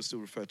 People still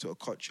refer to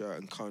Okocha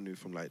and Kanu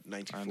from, like,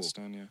 94. I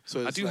understand, yeah.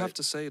 So I do have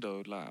to say,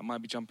 though, like, I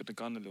might be jumping the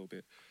gun a little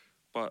bit,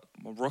 but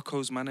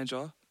Morocco's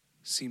manager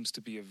seems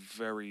to be a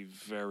very,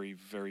 very,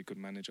 very good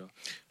manager.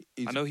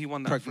 I know he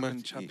won the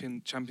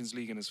African Champions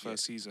League in his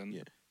first season.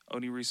 Yeah.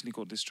 Only recently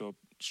got this job,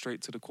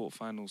 straight to the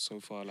quarterfinals so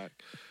far. Like,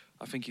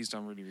 I think he's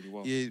done really, really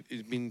well. Yeah,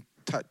 he's been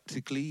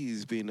tactically,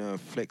 he's been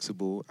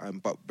flexible,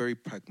 but very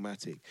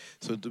pragmatic.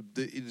 So the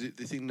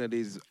thing that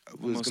was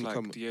almost going to like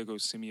come Diego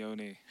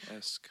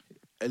Simeone-esque.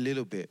 a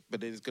little bit,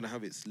 but then it's going to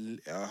have its.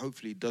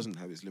 Hopefully, it doesn't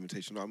have its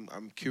limitation.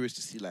 I'm curious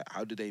to see, like,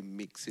 how do they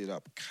mix it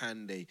up?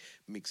 Can they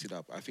mix it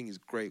up? I think it's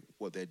great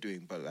what they're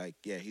doing, but, like,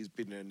 yeah, he's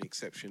been an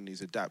exception.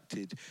 He's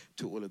adapted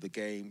to all of the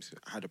games,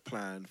 had a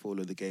plan for all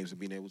of the games, and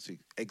been able to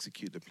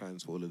execute the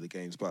plans for all of the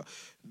games. But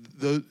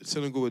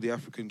Senegal were the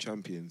African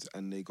champions,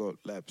 and they got,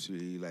 like,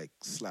 absolutely, like,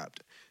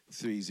 slapped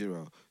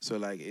 3-0. So,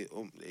 like, it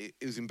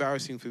was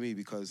embarrassing for me,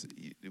 because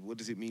what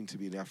does it mean to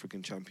be an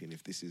African champion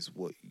if this is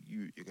what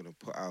you're going to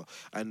put out?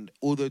 And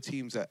all the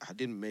teams that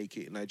didn't make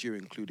it, Nigeria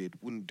included,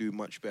 wouldn't do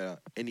much better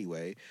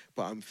anyway.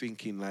 But I'm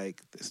thinking,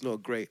 like, it's not a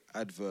great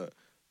advert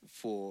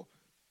for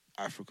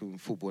African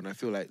football. And I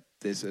feel like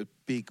there's a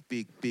big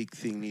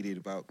thing needed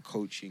about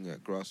coaching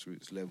at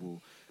grassroots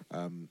level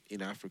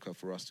in Africa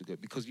for us to go.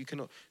 Because you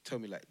cannot tell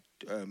me, like,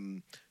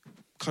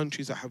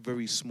 countries that have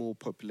very small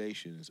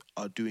populations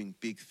are doing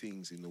big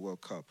things in the World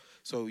Cup.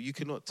 So you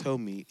cannot tell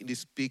me in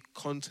this big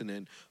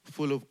continent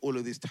full of all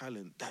of this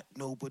talent that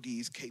nobody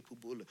is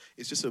capable of.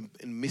 It's just a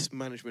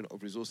mismanagement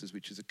of resources,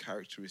 which is a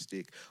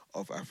characteristic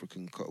of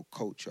African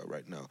culture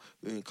right now.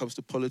 When it comes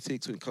to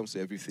politics, when it comes to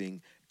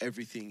everything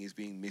is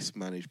being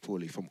mismanaged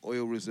poorly, from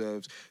oil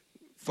reserves,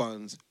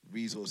 funds,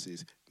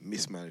 resources,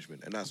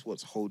 mismanagement. And that's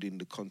what's holding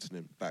the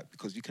continent back,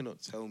 because you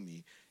cannot tell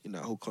me in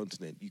that whole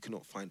continent you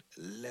cannot find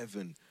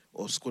 11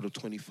 or a squad of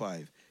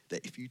 25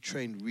 that, if you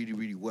train really,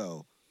 really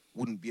well,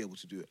 wouldn't be able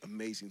to do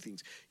amazing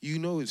things. You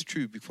know it's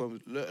true, because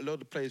a lot of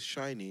the players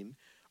shining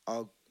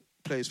are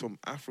players from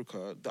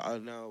Africa that are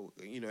now,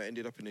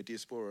 ended up in the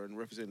diaspora and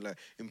represent, like,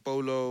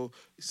 Mbolo,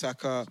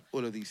 Saka,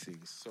 all of these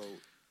things. So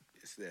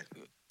it's there.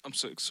 I'm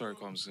so sorry,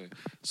 Kwame.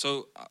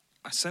 So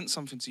I sent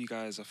something to you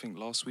guys, I think,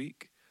 last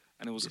week,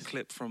 and it was a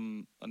clip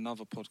from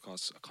another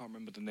podcast. I can't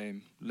remember the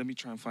name. Let me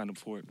try and find it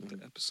before the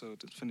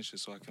episode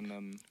finishes, so I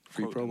can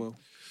free promo. Them.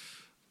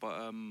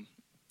 But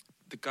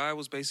the guy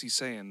was basically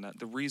saying that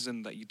the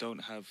reason that you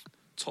don't have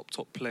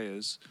top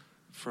players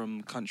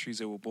from countries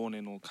they were born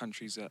in, or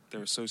countries that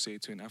they're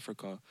associated to in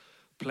Africa,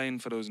 playing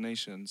for those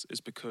nations,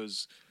 is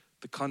because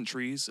the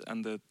countries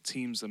and the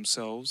teams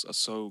themselves are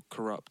so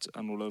corrupt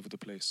and all over the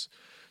place.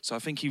 So I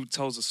think he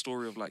tells a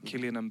story of, like,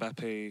 Kylian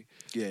Mbappe,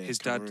 his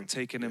Cameroon. dad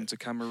taking him to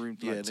Cameroon,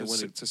 like,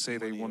 to say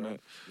they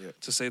want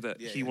to say that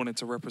he wanted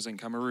to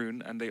represent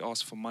Cameroon, and they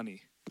asked for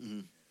money.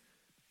 Mm-hmm.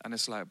 And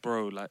it's like,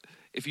 bro, like,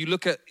 if you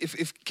look at if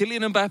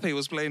Kylian Mbappe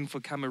was playing for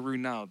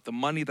Cameroon now, the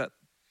money that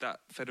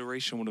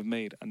federation would have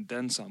made and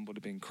then some would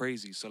have been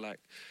crazy. So, like,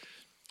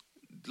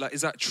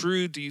 is that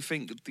true? Do you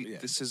think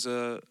this is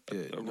a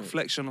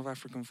reflection of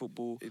African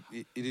football?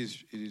 It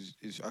is.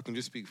 I can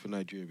just speak for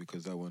Nigeria,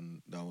 because that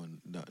one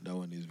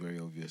is very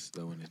obvious.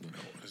 That one is not.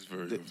 It's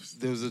very obvious.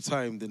 There was a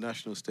time the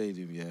National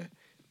Stadium,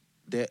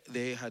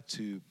 they had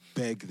to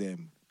beg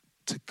them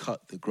to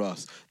cut the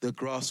grass. The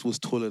grass was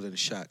taller than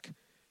Shaq,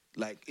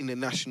 like, in the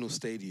National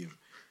Stadium.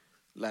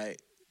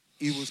 Like,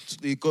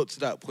 it got to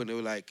that point. They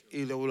were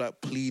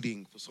like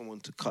pleading for someone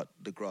to cut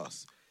the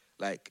grass.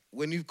 Like,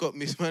 when you've got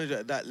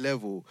mismanagement at that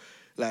level,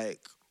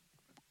 like,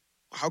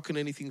 how can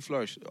anything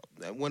flourish?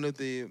 One of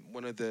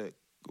the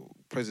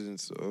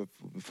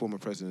former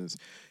presidents,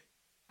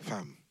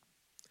 fam.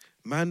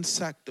 Man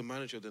sacked the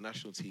manager of the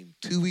national team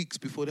 2 weeks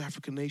before the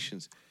African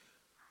nations.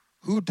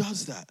 Who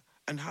does that?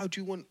 And how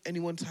do you want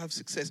anyone to have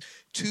success?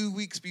 2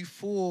 weeks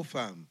before,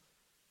 fam.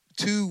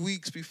 2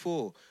 weeks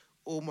before.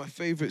 All my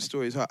favourite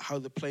stories how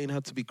the plane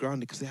had to be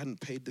grounded because they hadn't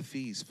paid the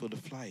fees for the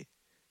flight.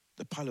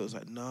 The pilot was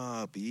like,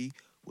 nah, B,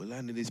 we're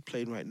landing this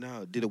plane right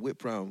now. Did a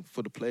whip round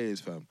for the players,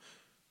 fam.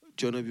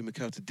 John Obi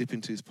Mikel to dip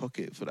into his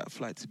pocket for that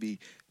flight to be,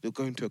 they're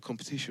going to a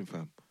competition,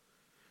 fam.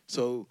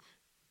 So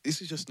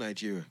this is just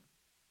Nigeria.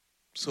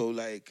 So,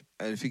 like,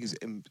 I think it's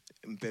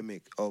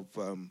endemic of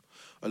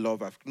a lot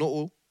of Africa. Not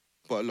all,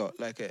 but a lot.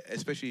 Like,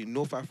 especially in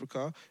North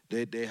Africa,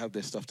 they have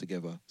their stuff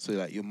together. So,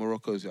 like, your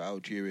Moroccos, your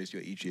Algerias,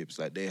 your Egypts,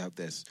 like, they have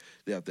their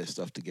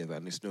stuff together.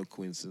 And it's no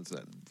coincidence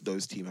that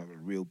those teams have a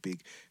real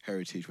big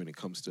heritage when it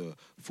comes to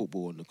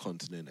football on the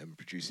continent and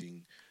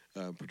producing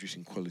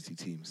quality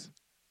teams.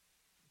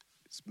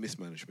 It's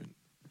mismanagement.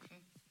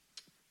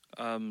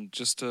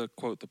 Just to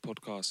quote the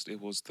podcast,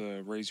 it was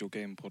the Raise Your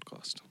Game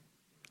podcast.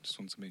 Just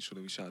wanted to make sure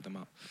that we shouted them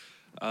out.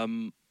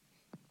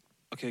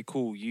 Okay,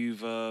 cool.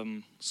 You've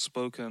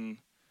spoken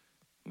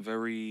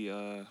very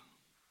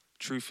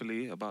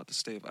truthfully about the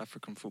state of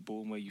African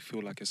football and where you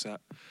feel like it's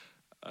at.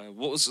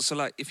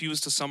 If you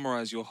was to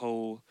summarize your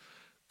whole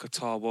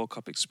Qatar World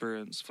Cup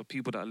experience for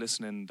people that are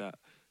listening that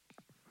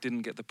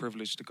didn't get the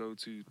privilege to go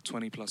to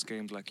 20 plus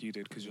games like you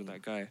did because you're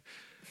that guy,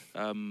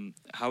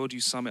 how would you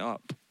sum it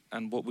up?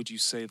 And what would you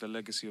say the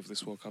legacy of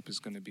this World Cup is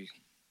going to be?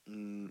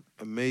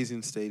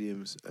 Amazing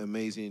stadiums,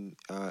 amazing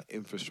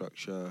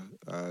infrastructure,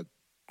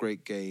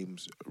 great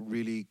games,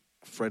 really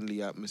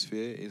friendly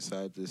atmosphere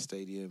inside the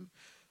stadium,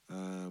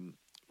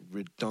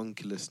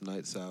 redonkulous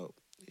nights out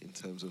in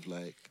terms of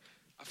like...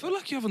 I feel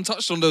like you haven't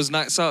touched on those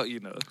nights out, you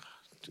know.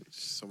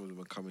 Some of them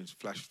are coming,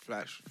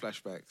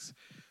 flashbacks.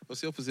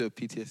 What's the opposite of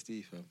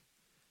PTSD, fam?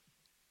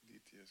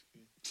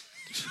 DTSP.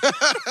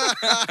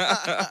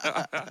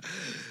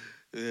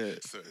 Yeah.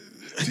 So,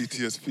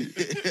 DTSP.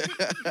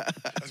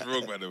 That's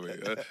wrong, by the way.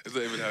 It's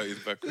not even how it is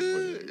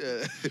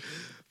backwards.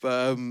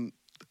 But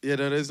yeah,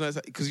 no, there's nice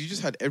because you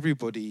just had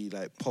everybody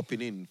like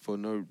popping in for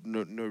no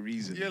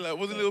reason. Yeah, like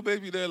wasn't little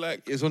baby there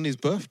like it was on his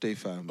birthday,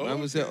 fam. Oh, Man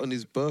was there on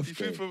his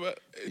birthday.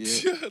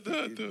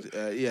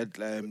 Yeah,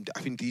 I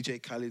think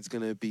DJ Khaled's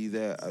gonna be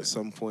there at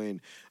some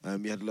point.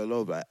 You had a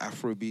lot of like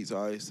Afrobeats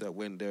artists that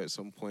went there at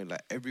some point.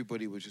 Like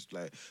everybody was just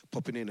like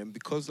popping in, and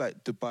because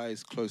like Dubai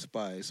is close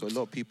by, so a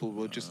lot of people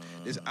were just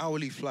there's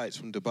hourly flights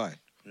from Dubai.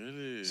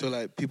 Really? So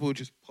like people were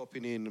just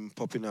popping in and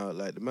popping out.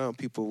 Like the amount of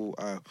people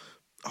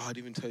I didn't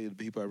even tell you the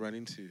people I ran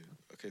into.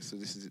 Okay, so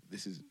this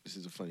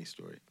is a funny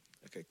story.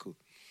 Okay, cool.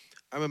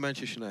 I'm a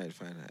Manchester United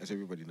fan, as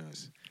everybody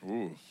knows.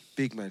 Ooh.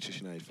 Big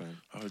Manchester United fan.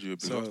 I heard you a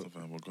big Arsenal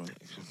fan. Well, go on.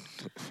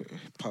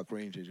 Park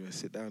Rangers, you want to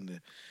sit down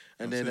there.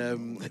 And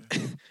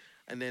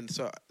then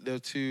so there were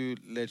two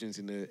legends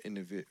in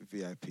the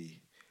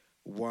VIP.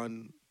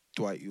 One,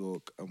 Dwight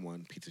York, and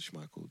one, Peter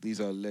Schmeichel.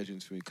 These are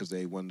legends for me because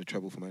they won the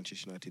treble for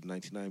Manchester United in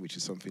 '99, which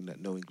is something that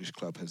no English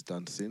club has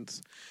done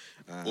since.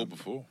 Or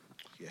before.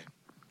 Yeah.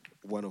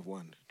 One of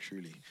one,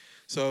 truly.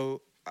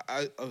 So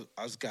I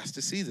was gassed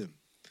to see them.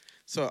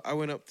 So I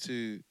went up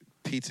to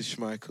Peter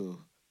Schmeichel,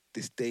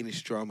 this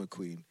Danish drama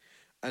queen,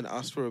 and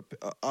asked for a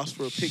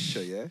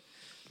picture, yeah?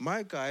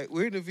 My guy,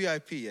 we're in the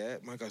VIP, yeah?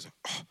 My guy's like,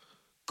 oh,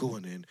 go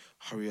on in,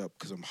 hurry up,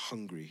 because I'm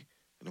hungry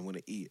and I want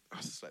to eat. I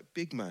was just like,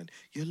 big man,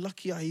 you're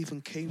lucky I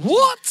even came to you.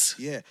 What?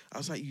 Yeah. I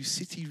was like, you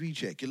city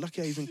reject. You're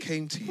lucky I even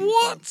came to you.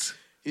 What?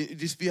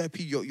 This VIP,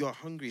 you're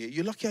hungry.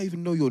 You're lucky I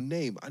even know your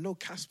name. I know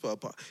Casper,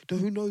 but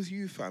who knows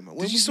you, fam?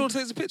 Did you still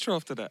take the picture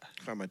after that?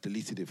 Fam, I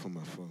deleted it from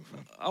my phone,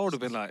 fam. I would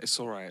have been like, it's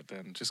all right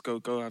then. Just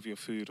go have your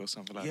food or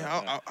something like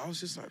that. Yeah, I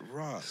was just like,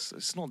 rah.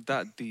 It's not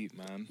that deep,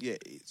 man. Yeah,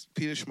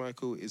 Peter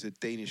Schmeichel is a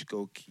Danish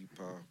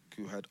goalkeeper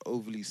who had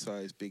overly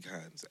sized big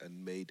hands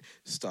and made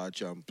star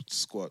jump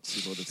squats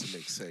in order to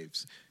make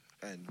saves.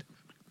 And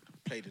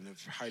played in a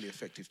highly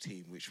effective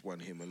team, which won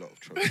him a lot of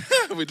trophies.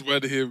 Which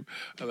won him.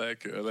 I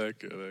like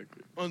it.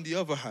 On the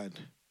other hand,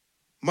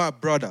 my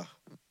brother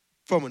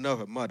from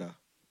another mother,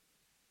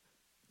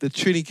 the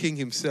Trini King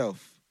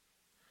himself,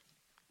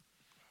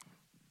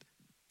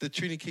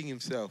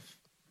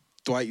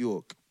 Dwight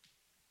York.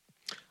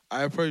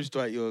 I approached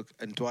Dwight York,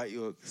 and Dwight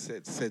York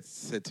said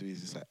to me,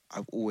 he's just like,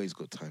 I've always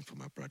got time for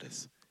my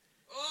brothers.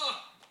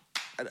 Oh.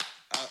 And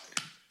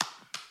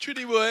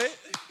Trini boy.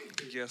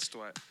 Yes,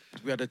 Dwight.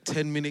 We had a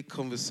 10-minute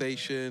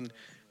conversation.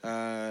 We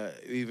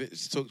even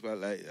talked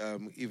about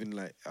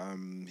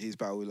his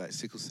battle with like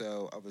sickle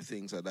cell, other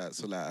things like that.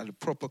 So like I had a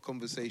proper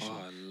conversation.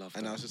 Oh, I love that.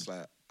 And I was just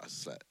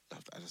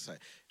like,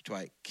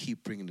 Dwight,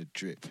 keep bringing the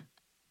drip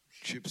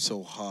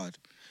so hard.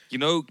 You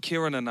know,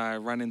 Kieran and I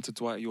ran into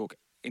Dwight York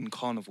in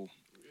Carnival.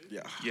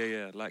 Yeah.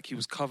 Yeah. Like he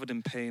was covered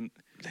in paint.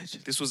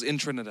 Legend. This was in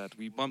Trinidad.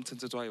 We bumped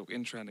into Dwight York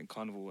in Trinidad in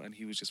Carnival, and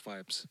he was just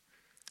vibes.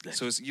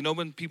 So it's, you know,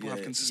 when people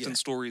have consistent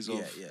stories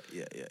of yeah.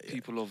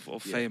 people of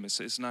fame,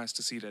 it's nice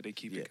to see that they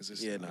keep it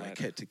consistent. Yeah, no, I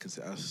kept it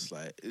consistent. I was just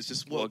like, it's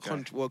just what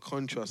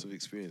contrast of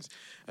experience.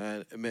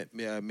 And I met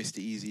Mr.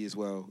 Easy as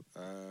well,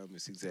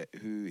 Mr. Exec,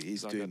 who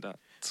is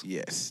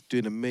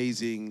doing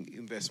amazing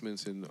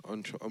investments in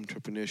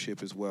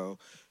entrepreneurship as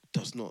well.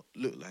 Does not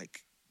look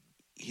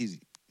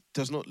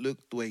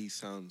the way he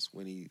sounds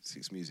when he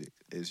sings music.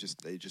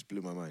 It just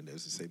blew my mind. It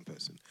was the same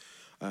person,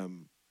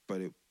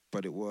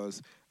 but it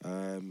was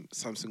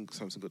Samson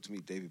got to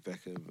meet David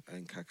Beckham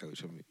and Kaka,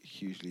 which I'm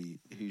hugely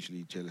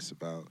jealous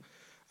about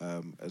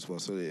as well.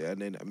 So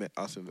and then I've met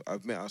Arsene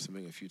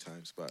Wenger a few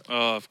times, but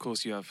of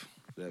course you have.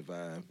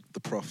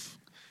 The Prof.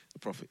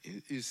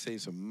 He was saying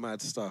some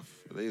mad stuff.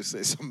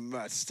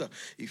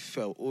 He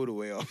fell all the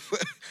way off.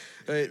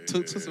 Hey,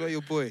 talk to us about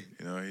your boy.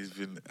 You know, he's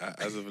been,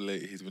 as of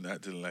late, he's been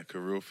acting like a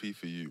real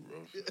FIFA youth, bro.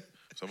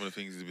 Some of the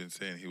things he's been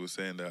saying, he was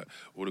saying that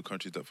all the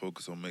countries that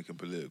focus on making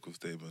political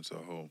statements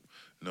are home.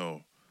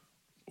 No,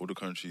 all the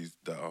countries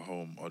that are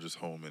home are just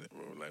home, innit,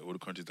 bro? Like, all the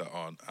countries that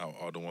aren't out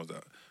are the ones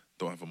that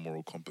don't have a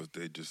moral compass.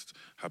 They just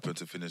happen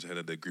to finish ahead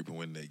of their group and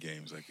win their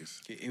games. Like,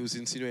 it's... He was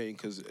insinuating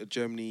because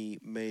Germany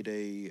made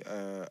a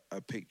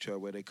picture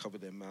where they covered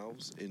their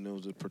mouths in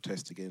order to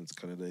protest against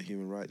kind of the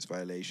human rights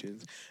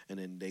violations, and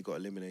then they got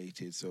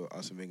eliminated. So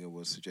Arsene Wenger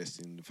was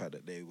suggesting the fact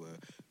that they were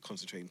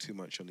concentrating too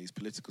much on these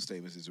political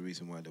statements is the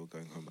reason why they were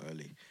going home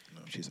early,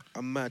 which is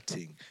a mad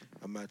thing.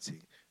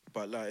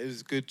 But like, it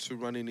was good to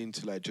running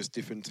into like just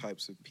different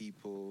types of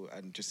people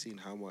and just seeing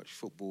how much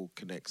football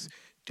connects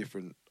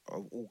different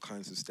of all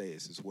kinds of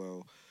status as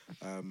well.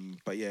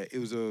 But yeah, it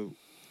was a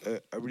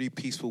really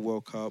peaceful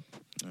World Cup,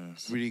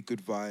 really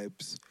good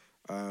vibes,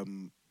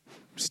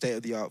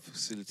 state-of-the-art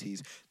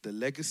facilities. The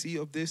legacy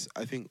of this,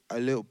 I think a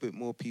little bit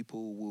more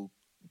people will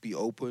be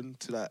open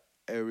to that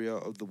area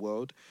of the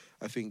world.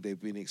 I think they've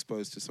been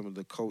exposed to some of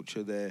the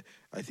culture there.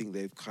 I think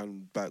they've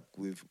come back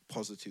with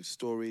positive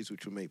stories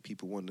which will make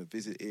people want to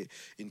visit it.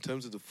 In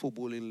terms of the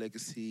footballing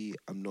legacy,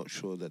 I'm not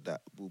sure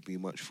that will be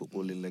much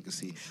footballing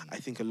legacy. I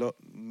think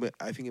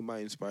it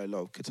might inspire a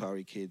lot of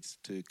Qatari kids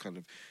to kind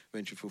of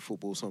venture for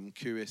football. So I'm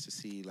curious to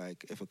see,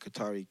 like, if a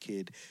Qatari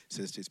kid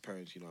says to his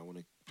parents, you know, I want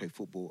to play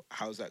football,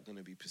 how's that going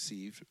to be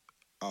perceived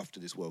after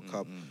this World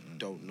Cup?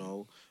 Don't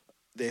know.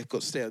 They've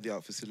got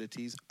state-of-the-art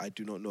facilities. I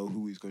do not know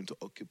who is going to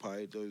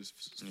occupy those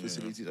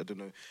facilities. I don't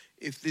know.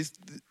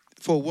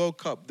 For a World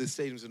Cup, the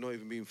stadiums are not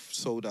even being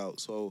sold out.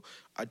 So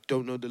I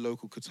don't know the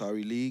local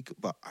Qatari league,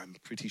 but I'm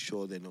pretty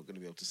sure they're not going to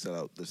be able to sell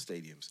out the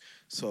stadiums.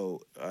 So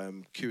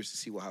I'm curious to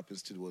see what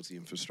happens towards the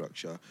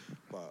infrastructure.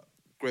 But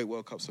great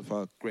World Cup so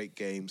far, great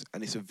games.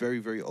 And it's a very,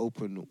 very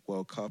open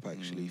World Cup,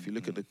 actually. If you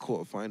look at the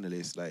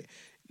quarterfinalists, like,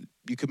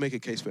 you could make a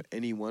case for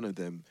any one of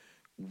them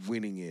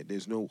winning it.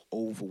 There's no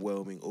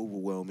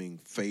overwhelming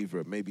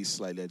favourite. Maybe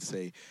slightly, I'd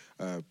say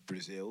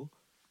Brazil.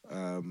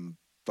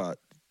 But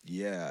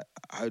yeah,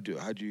 how do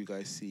you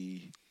guys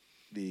see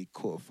the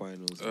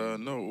quarterfinals?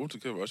 No,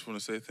 altogether, I just want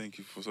to say thank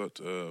you for such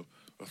a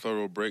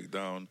thorough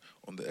breakdown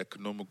on the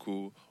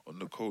economical, on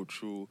the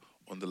cultural,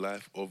 on the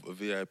life of a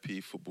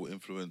VIP football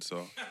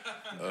influencer.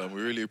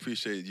 We really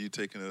appreciate you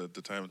taking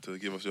the time to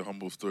give us your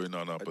humble story.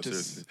 But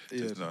seriously,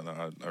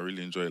 I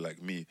really enjoy it.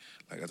 Like me,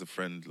 like as a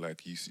friend,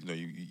 like you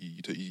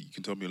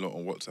can tell me a lot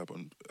on WhatsApp,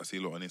 and I see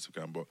a lot on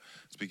Instagram. But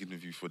speaking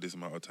with you for this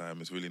amount of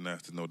time, it's really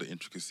nice to know the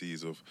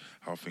intricacies of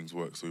how things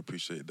work. So we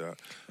appreciate that.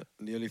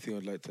 And the only thing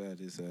I'd like to add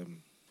is,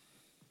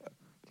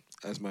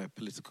 as my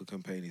political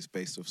campaign is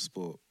based off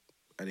sport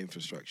and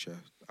infrastructure,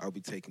 I'll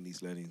be taking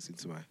these learnings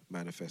into my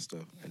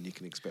manifesto, and you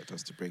can expect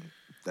us to bring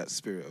that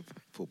spirit of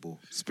football,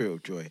 spirit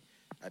of joy,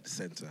 at the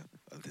centre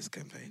of this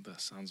campaign. That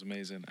sounds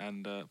amazing,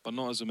 and but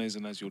not as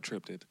amazing as your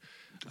trip did.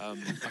 I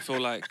feel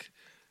like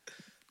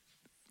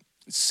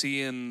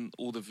seeing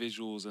all the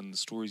visuals and the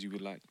stories you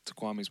would, like, to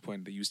Kwame's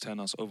point, that you was telling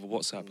us over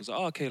WhatsApp, was like,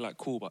 oh, okay, like,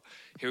 cool, but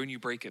hearing you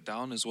break it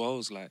down as well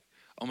is like,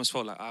 I almost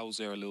felt like I was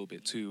there a little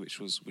bit too, which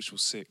was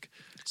sick.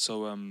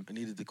 So I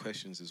needed the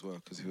questions as well,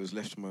 because if it was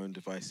left to my own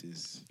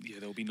devices,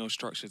 there will be no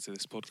structure to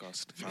this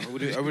podcast.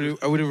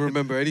 I wouldn't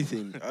remember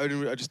anything.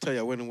 I just tell you,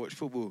 I went and watched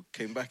football,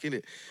 came back in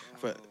it.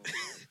 But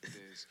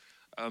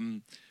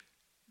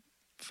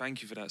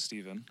thank you for that,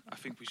 Stephen. I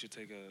think we should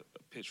take a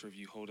picture of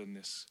you holding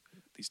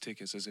these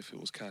tickets as if it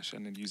was cash,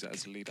 and then use it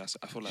as a lead. I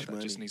feel like that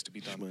just needs to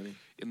be done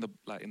in the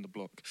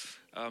block.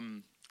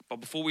 But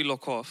before we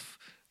lock off,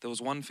 there was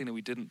one thing that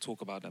we didn't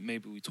talk about that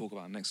maybe we talk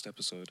about next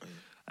episode,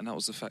 and that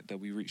was the fact that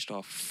we reached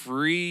our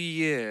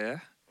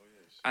 3-year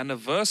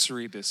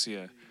anniversary this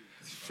year.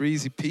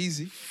 Freezy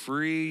peasy.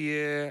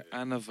 3-year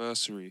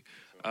anniversary.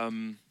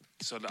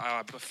 So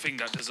I think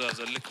that deserves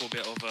a little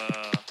bit of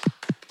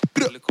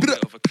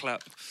a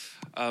clap.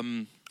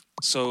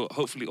 So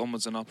hopefully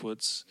onwards and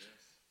upwards.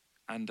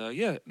 And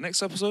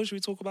next episode, should we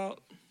talk about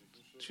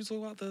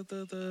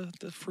the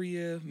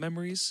 3-year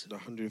memories? The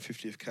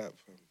 150th cap.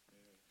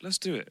 Let's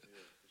do it.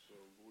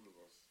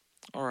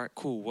 All right,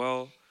 cool.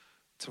 Well,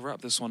 to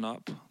wrap this one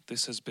up,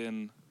 this has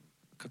been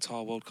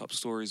Qatar World Cup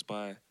Stories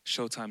by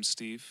Showtime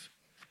Steve,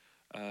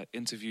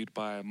 interviewed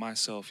by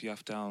myself,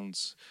 Yaf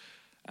Downs,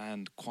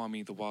 and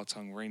Kwame the Wild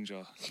Tongue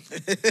Ranger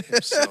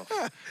himself.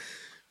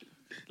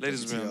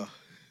 Ladies and gentlemen,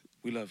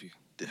 we love you.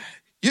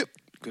 Yep.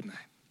 Good night.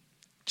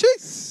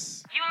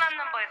 Cheers. You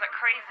London boys are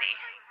crazy.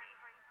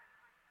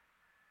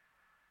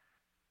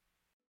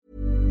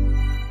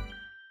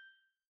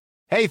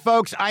 Hey,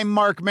 folks, I'm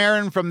Mark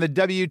Maron from the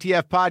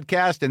WTF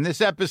Podcast, and this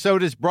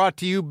episode is brought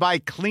to you by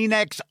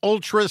Kleenex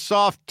Ultra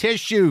Soft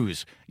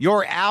Tissues,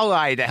 your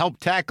ally to help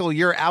tackle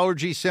your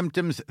allergy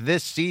symptoms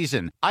this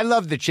season. I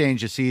love the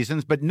change of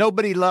seasons, but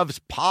nobody loves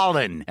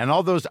pollen and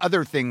all those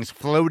other things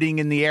floating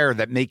in the air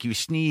that make you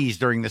sneeze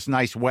during this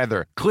nice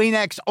weather.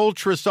 Kleenex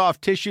Ultra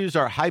Soft Tissues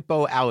are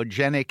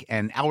hypoallergenic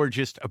and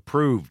allergist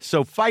approved,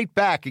 so fight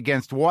back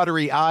against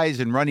watery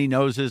eyes and runny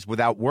noses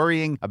without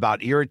worrying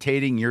about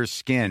irritating your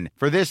skin.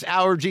 For this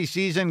allergy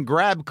season,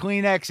 grab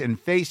Kleenex and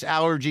face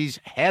allergies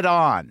head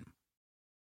on.